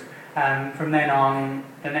appearance. From then on,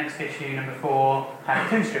 the next issue, number 4, had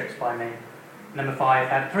 2 strips by me. Number 5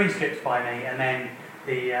 had 3 strips by me, and then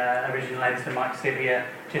the original editor, Mike Sivia,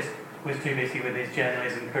 just was too busy with his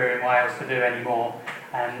journalism career in Wales to do any more.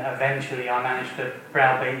 And eventually I managed to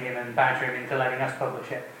browbeat him and badger him into letting us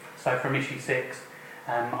publish it. So from issue 6,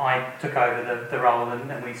 I took over the role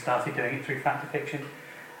and we started doing it through Fact or Fiction.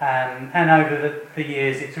 And over the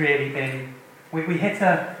years, it's really been... We hit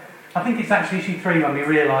I think it's actually issue 3 when we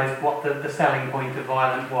realised what the selling point of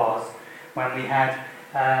Violent was, when we had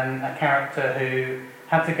a character who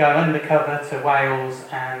had to go undercover to Wales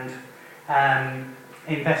and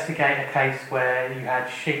investigate a case where you had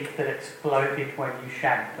sheep that exploded when you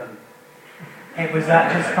shagged them. It was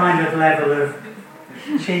that just kind of level of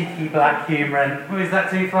cheeky black humour, and is that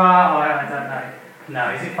too far? I don't know. No,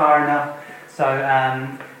 is it far enough? So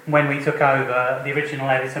when we took over, the original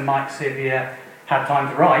editor, Mike Sivia, had time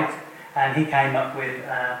to write, and he came up with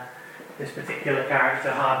this particular character,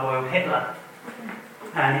 Hard-Boiled Hitler.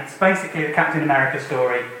 And it's basically the Captain America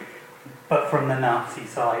story, but from the Nazi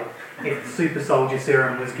side. If the super soldier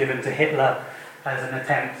serum was given to Hitler as an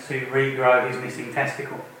attempt to regrow his missing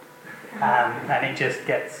testicle. And it just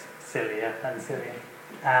gets sillier and sillier.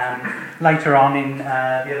 Later on in the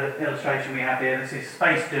other illustration we have here, this is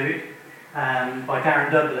Space Dude by Darren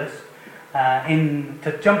Douglas.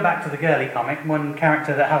 To jump back to the girly comic, one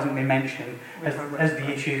character that hasn't been mentioned, as the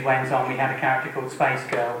issues went on, we had a character called Space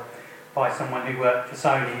Girl by someone who worked for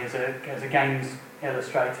Sony as a games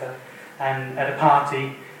illustrator. And at a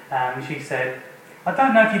party, she said, I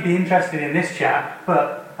don't know if you'd be interested in this chap,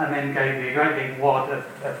 but, and then gave me a great big wad of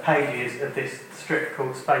pages of this strip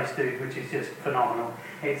called Space Dude, which is just phenomenal.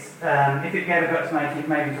 It's if it ever got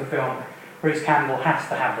made into a film, Bruce Campbell has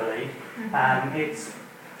to have the lead. It's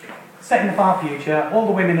set in the far future. All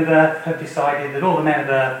the women of Earth have decided that all the men of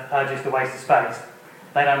Earth are just a waste of space.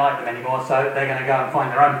 They don't like them anymore, so they're going to go and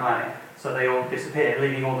find their own planet. So they all disappear,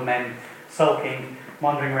 leaving all the men sulking,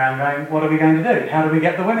 wandering around going, what are we going to do? How do we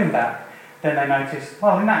get the women back? Then they notice,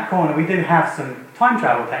 well, in that corner we do have some time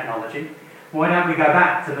travel technology. Why don't we go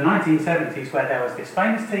back to the 1970s where there was this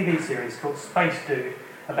famous TV series called Space Dude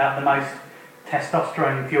about the most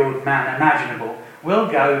testosterone-fueled man imaginable. We'll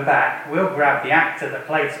go back, we'll grab the actor that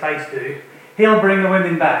played Space Dude, he'll bring the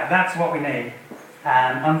women back, that's what we need.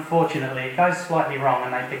 And unfortunately it goes slightly wrong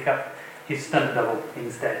and they pick up his stunt double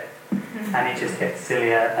instead. And it just gets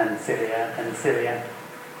sillier and sillier and sillier.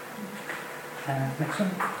 Next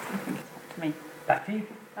one. Me. Back to you.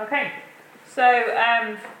 Okay,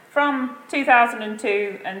 so from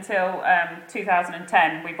 2002 until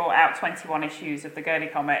 2010, we brought out 21 issues of the girly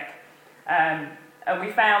comic. And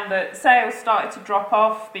we found that sales started to drop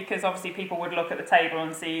off because obviously people would look at the table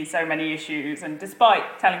and see so many issues, and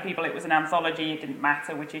despite telling people it was an anthology, it didn't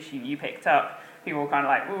matter which issue you picked up. People were kind of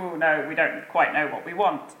like, ooh, no, we don't quite know what we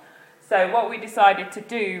want. So what we decided to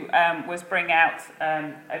do was bring out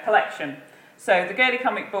a collection. So the Girly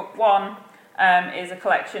Comic Book 1 is a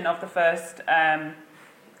collection of the first 9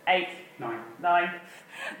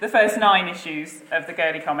 issues of the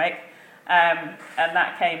Girly Comic. And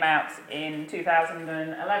that came out in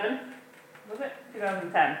 2011, was it?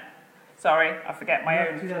 2010. Sorry, I forget my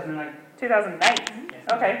own. 2008. 2008?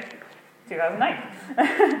 Okay, 2008.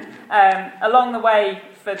 Along the way,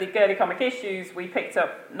 for the Girly Comic issues, we picked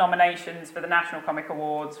up nominations for the National Comic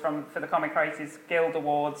Awards, for the Comic Creators Guild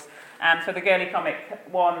Awards, and for the Girly Comic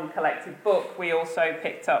 1 collected book, we also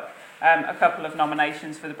picked up a couple of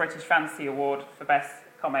nominations for the British Fantasy Award for Best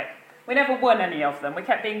Comic. We never won any of them. We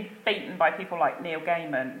kept being beaten by people like Neil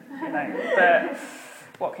Gaiman, but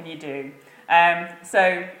what can you do?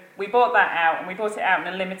 So we bought that out, and we bought it out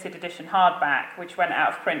in a limited edition hardback, which went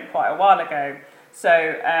out of print quite a while ago.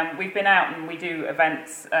 So we've been out and we do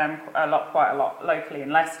events quite a lot locally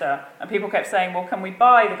in Leicester, and people kept saying, well, can we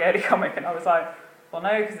buy the Girly Comic? And I was like, well,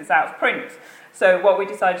 no, because it's out of print. So what we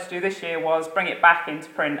decided to do this year was bring it back into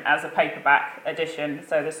print as a paperback edition.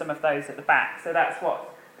 So there's some of those at the back. So that's what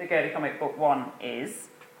the Girly Comic Book 1 is.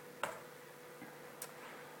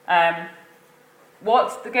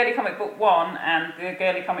 What the Girly Comic Book 1 and the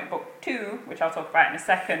Girly Comic Book 2, which I'll talk about in a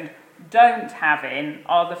second, don't have in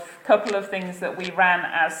are the couple of things that we ran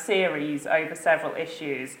as series over several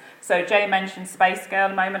issues. So Jay mentioned Space Girl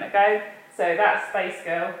a moment ago. So that's Space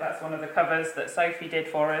Girl. That's one of the covers that Sophie did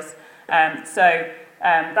for us.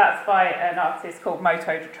 That's by an artist called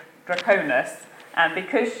Moto Draconis. And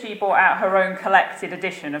because she brought out her own collected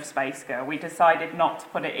edition of Space Girl, we decided not to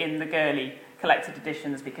put it in the girly collected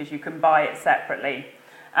editions because you can buy it separately.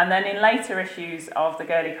 And then in later issues of the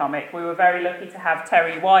girly comic, we were very lucky to have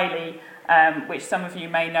Terry Wiley, which some of you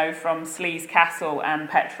may know from Sleaze Castle and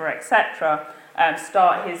Petra, etc.,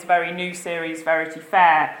 start his very new series, Verity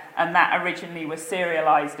Fair, and that originally was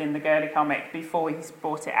serialised in the girly comic before he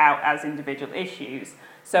brought it out as individual issues.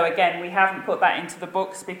 So again, we haven't put that into the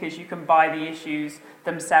books because you can buy the issues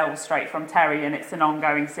themselves straight from Terry, and it's an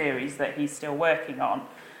ongoing series that he's still working on.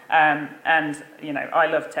 And, you know, I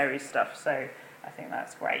love Terry's stuff, so I think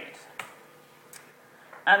that's great.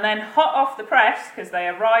 And then hot off the press, because they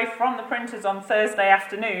arrived from the printers on Thursday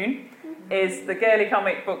afternoon, is the Girly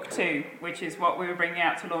Comic Book 2, which is what we were bringing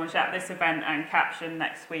out to launch at this event and Caption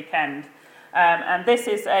next weekend. And this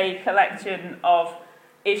is a collection of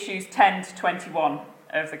issues 10 to 21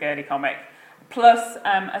 of the Girly Comic, plus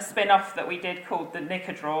a spin-off that we did called The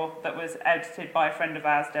Knickerdraw that was edited by a friend of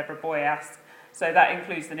ours, Deborah Boyask. So that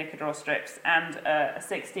includes the Knickerdraw strips and a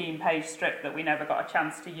 16-page strip that we never got a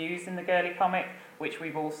chance to use in the Girly Comic, which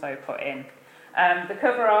we've also put in. The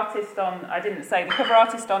cover artist on, I didn't say, the cover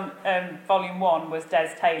artist on Volume 1 was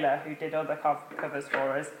Des Taylor, who did other covers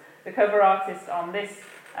for us. The cover artist on this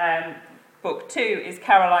Book 2 is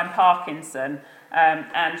Caroline Parkinson,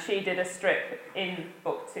 and she did a strip in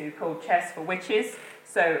Book 2 called Chess for Witches.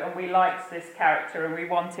 So, and we liked this character and we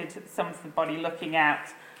wanted somebody looking out.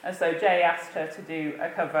 And so Jay asked her to do a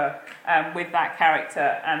cover with that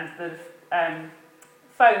character, and the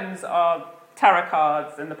phones are tarot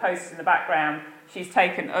cards and the posters in the background. She's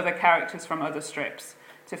taken other characters from other strips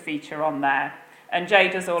to feature on there. And Jay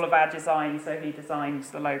does all of our designs, so he designs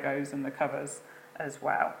the logos and the covers as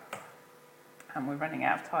well. And we're running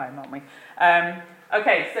out of time, aren't we?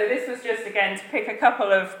 Okay, so this was just, again, to pick a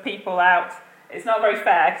couple of people out. It's not very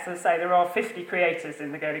fair, because as I say, there are 50 creators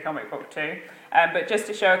in the Girly Comic Book 2, but just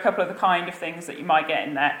to show a couple of the kind of things that you might get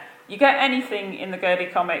in there. You get anything in the Girly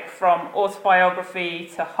Comic from autobiography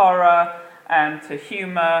to horror to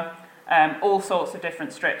humour, all sorts of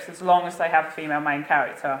different strips, as long as they have a female main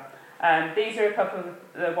character. These are a couple of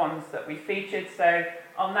the ones that we featured. So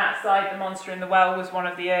on that side, The Monster in the Well was one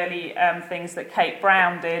of the early things that Kate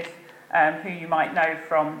Brown did, who you might know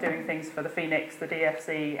from doing things for the Phoenix, the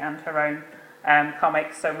DFC, and her own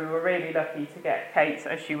comics. So we were really lucky to get Kate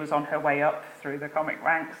as she was on her way up through the comic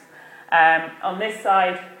ranks. On this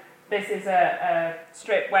side, this is a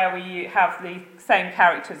strip where we have the same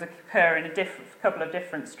characters occur in a couple of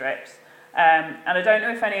different strips. And I don't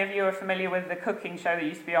know if any of you are familiar with the cooking show that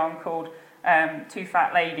used to be on called Two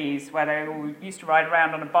Fat Ladies, where they all used to ride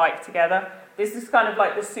around on a bike together. This is kind of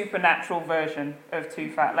like the supernatural version of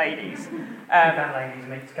Two Fat Ladies. Two Fat Ladies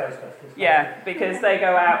meets Ghostbusters. Yeah, because they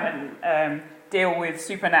go out and deal with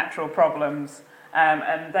supernatural problems.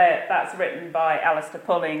 And that's written by Alistair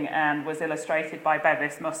Pulling and was illustrated by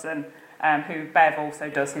Bevis Musson, who Bev also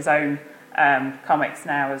does his own comics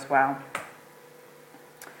now as well.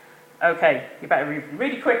 Okay, you better read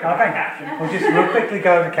really quick about Caption. We'll quickly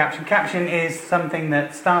go over Caption. Caption is something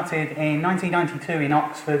that started in 1992 in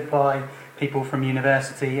Oxford by people from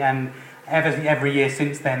university, and every year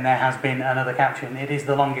since then there has been another Caption. It is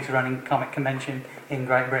the longest running comic convention in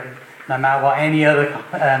Great Britain. No matter what any other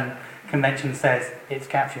convention says, it's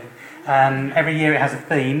Caption. Every year it has a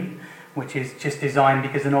theme, which is just designed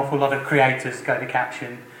because an awful lot of creators go to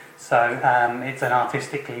Caption. So it's an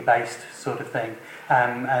artistically based sort of thing.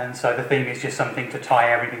 And so the theme is just something to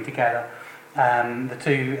tie everything together. The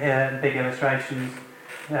two big illustrations,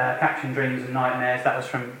 Caption Dreams and Nightmares, that was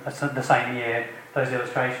from the same year. Those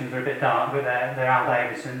illustrations are a bit dark, but they're Al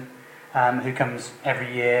Davison, who comes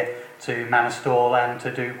every year to Manor Stall and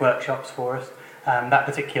to do workshops for us. That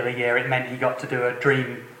particular year it meant he got to do a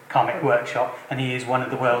Dream comic workshop, and he is one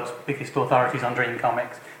of the world's biggest authorities on Dream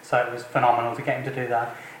comics, so it was phenomenal to get him to do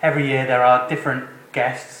that. Every year there are different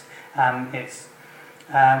guests. It's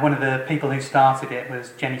one of the people who started it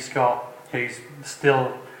was Jenny Scott, who's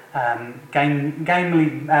still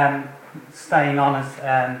gamely staying on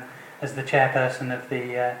as the chairperson of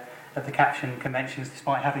the Caption conventions,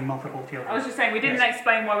 despite having multiple children. I was just saying, we didn't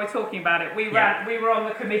explain why we're talking about it. We were on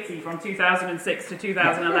the committee from 2006 to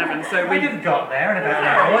 2011, so we just got there in about an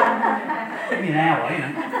hour. Took me an hour, you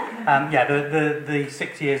know. The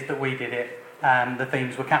 6 years that we did it, the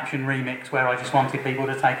themes were Caption Remix, where I just wanted people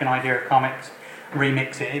to take an idea of comics,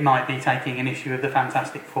 remix it. It might be taking an issue of the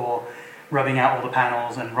Fantastic Four, rubbing out all the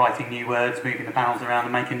panels and writing new words, moving the panels around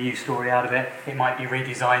and making a new story out of it. It might be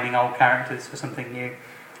redesigning old characters for something new.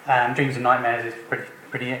 Dreams and Nightmares is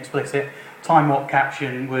pretty explicit. Time Warp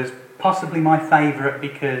Caption was possibly my favourite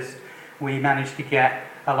because we managed to get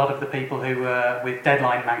a lot of the people who were with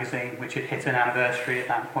Deadline magazine, which had hit an anniversary at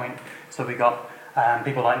that point. So we got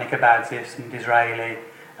people like Nick Abadzis and Disraeli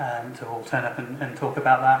to all turn up and talk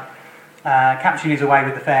about that. Caption is Away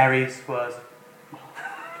with the Fairies was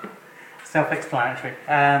self-explanatory.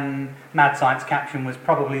 Mad Science Caption was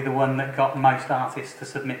probably the one that got most artists to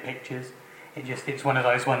submit pictures. It's one of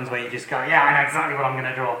those ones where you just go, yeah, I know exactly what I'm going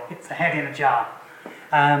to draw. It's a head in a jar.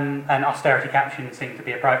 And Austerity Caption seemed to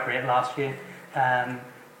be appropriate last year.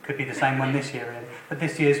 Could be the same one this year, really. But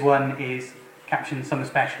this year's one is Caption Summer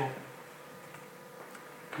Special,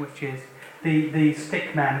 which is the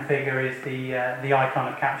Stickman figure is the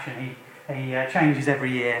icon of Caption. He changes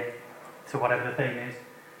every year to whatever the theme is.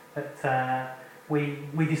 But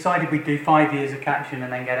we decided we'd do 5 years of Caption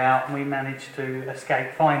and then get out, and we managed to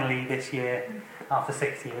escape finally this year after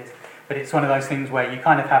 6 years. But it's one of those things where you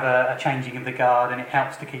kind of have a changing of the guard, and it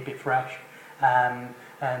helps to keep it fresh.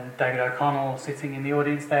 And David O'Connell, sitting in the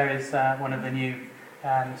audience there, is one of the new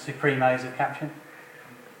supremos of Caption.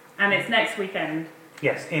 And it's next weekend.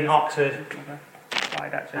 Yes, in Oxford.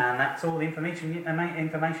 Right, actually. And that's all the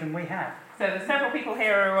information we have. So there's several people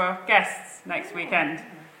here who are guests next weekend.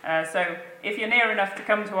 So if you're near enough to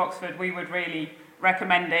come to Oxford, we would really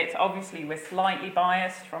recommend it. Obviously, we're slightly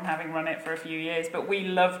biased from having run it for a few years, but we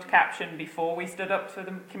loved Caption before we stood up for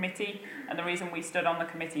the committee. And the reason we stood on the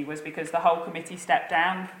committee was because the whole committee stepped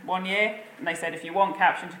down one year, and they said, if you want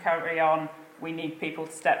Caption to carry on, we need people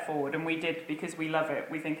to step forward. And we did, because we love it.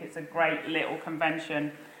 We think it's a great little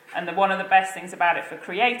convention. And one of the best things about it for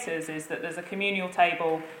creators is that there's a communal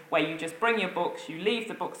table where you just bring your books, you leave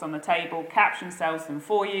the books on the table, Caption sells them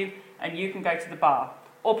for you, and you can go to the bar.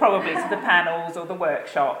 Or probably to the panels or the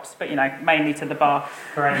workshops, but mainly to the bar.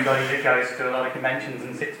 For anybody that goes to a lot of conventions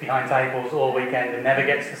and sits behind tables all weekend and never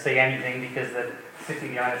gets to see anything because they're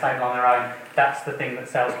sitting behind a table on their own, that's the thing that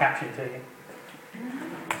sells Caption to you.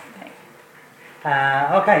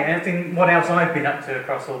 Okay, anything? What else I've been up to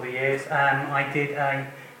across all the years? I did a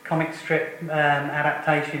comic strip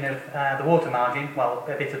adaptation of The Water Margin, well,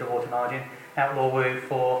 a bit of The Water Margin, Outlaw Woo,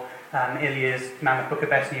 for Ilya's Mammoth Book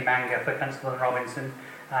of Best New Manga for Constable and Robinson.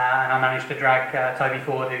 And I managed to drag Toby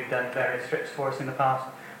Ford, who'd done various strips for us in the past,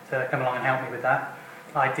 to come along and help me with that.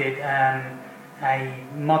 I did a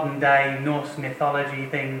modern-day Norse mythology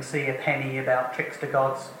thing, See a Penny, about trickster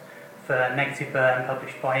gods, for Negative Burn,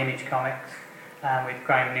 published by Image Comics, with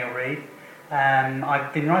Graham Neil Reid.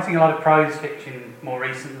 I've been writing a lot of prose fiction more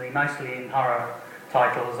recently, mostly in horror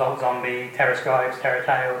titles, Old Zombie, Terror Scribes, Terror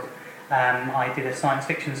Tales. I did a science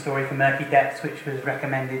fiction story for Murky Depths, which was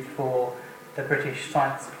recommended for the British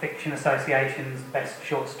Science Fiction Association's Best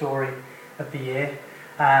Short Story of the Year.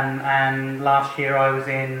 And last year I was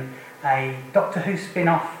in a Doctor Who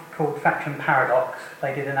spin-off called Faction Paradox.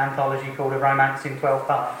 They did an anthology called A Romance in 12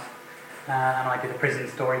 Parts, and I did a prison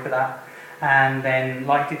story for that. And then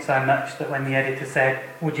liked it so much that when the editor said,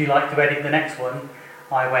 would you like to edit the next one?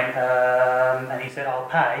 I went, and he said, I'll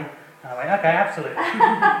pay. And I went, okay, absolutely.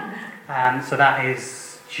 So that is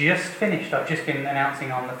just finished. I've just been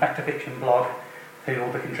announcing on the Fact or Fiction blog who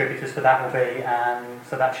all the contributors for that will be,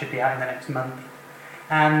 so that should be out in the next month.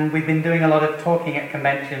 And we've been doing a lot of talking at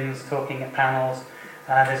conventions, talking at panels.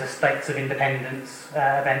 There's a States of Independence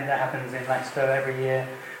event that happens in Leicester every year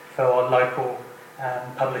for local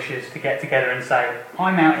publishers to get together and say,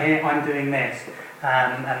 I'm out here, I'm doing this.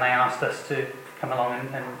 And they asked us to come along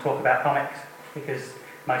and talk about comics, because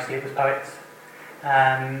mostly it was poets.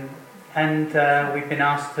 And we've been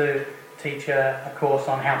asked to teach a course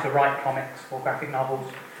on how to write comics or graphic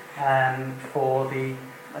novels for the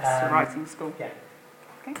writing school. Yeah.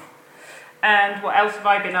 Okay. And what else have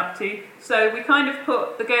I been up to? So we kind of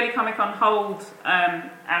put the Girly Comic on hold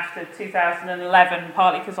after 2011,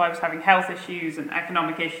 partly because I was having health issues and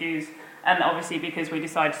economic issues, and obviously because we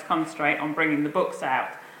decided to concentrate on bringing the books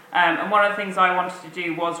out. And one of the things I wanted to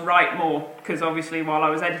do was write more, because obviously while I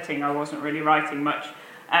was editing I wasn't really writing much.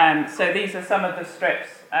 So these are some of the strips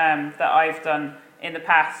that I've done in the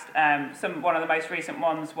past. One of the most recent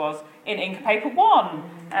ones was in Inker Paper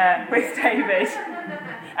 1 with David.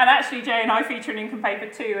 And actually Jay and I feature in Inker Paper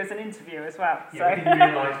 2 as an interview as well. Yeah, we didn't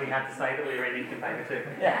realise we had to say that we were in Inker Paper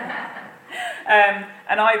 2. Yeah.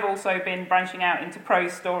 And I've also been branching out into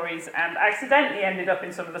prose stories and accidentally ended up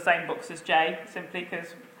in some of the same books as Jay, simply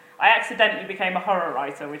because I accidentally became a horror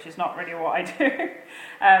writer, which is not really what I do.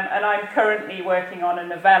 And I'm currently working on a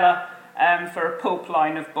novella for a pulp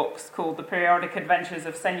line of books called The Periodic Adventures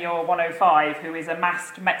of Senor 105, who is a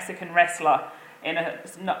masked Mexican wrestler in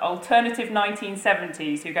an alternative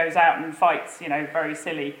 1970s who goes out and fights, very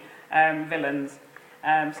silly villains.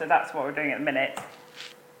 So that's what we're doing at the minute.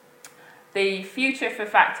 The future for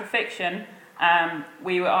Fact or Fiction,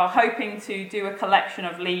 We are hoping to do a collection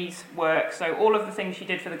of Lee's work, so all of the things she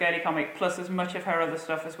did for the Girly Comic, plus as much of her other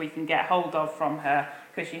stuff as we can get hold of from her,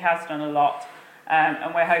 because she has done a lot.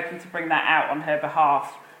 And we're hoping to bring that out on her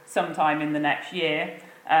behalf sometime in the next year,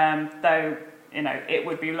 though, you know, it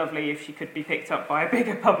would be lovely if she could be picked up by a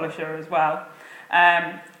bigger publisher as well.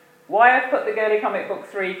 Why I've put the Girly Comic Book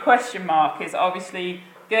 3 ? Is obviously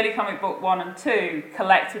Girly Comic Book 1 and 2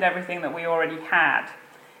 collected everything that we already had.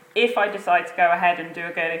 If I decide to go ahead and do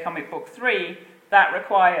a Girly Comic Book 3, that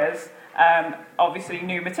requires obviously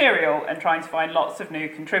new material and trying to find lots of new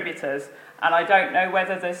contributors. And I don't know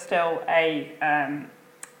whether there's still a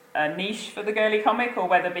niche for the girly comic, or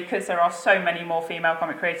whether, because there are so many more female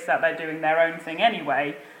comic creators out there doing their own thing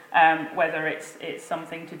anyway, whether it's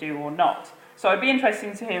something to do or not. So I'd be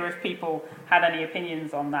interested to hear if people had any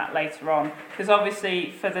opinions on that later on, because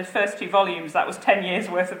obviously for the first 2 volumes that was 10 years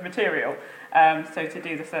worth of material. So to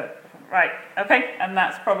do the third, right, okay, and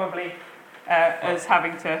that's probably us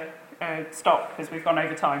having to stop because we've gone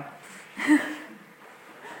over time.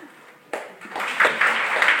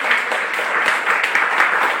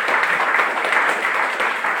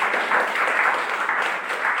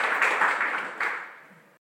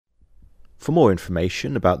 For more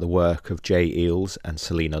information about the work of Jay Eales and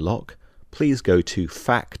Selina Locke, please go to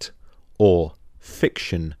fact or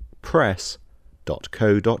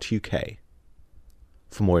fictionpress.co.uk.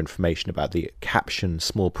 For more information about the Caption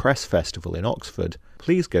Small Press Festival in Oxford,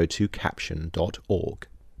 please go to caption.org.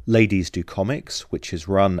 Ladies Do Comics, which is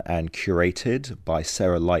run and curated by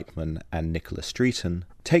Sarah Lightman and Nicola Streeton,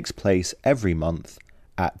 takes place every month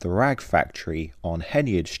at the Rag Factory on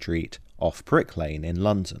Henyard Street off Brick Lane in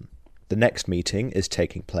London. The next meeting is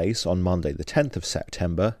taking place on Monday the 10th of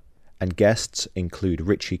September, and guests include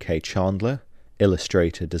Richie K. Chandler,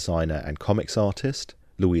 illustrator, designer and comics artist,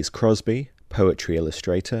 Louise Crosby, poetry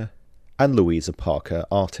illustrator, and Louisa Parker,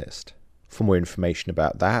 artist. For more information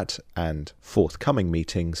about that and forthcoming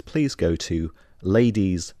meetings, please go to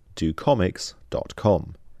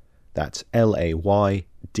ladiesdocomics.com. That's LAYDEEZDO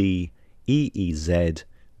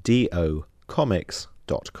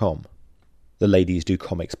comics.com. The Ladies Do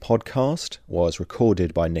Comics podcast was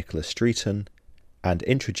recorded by Nicola Streeton and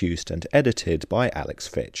introduced and edited by Alex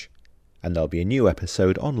Fitch, and there'll be a new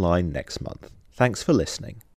episode online next month. Thanks for listening.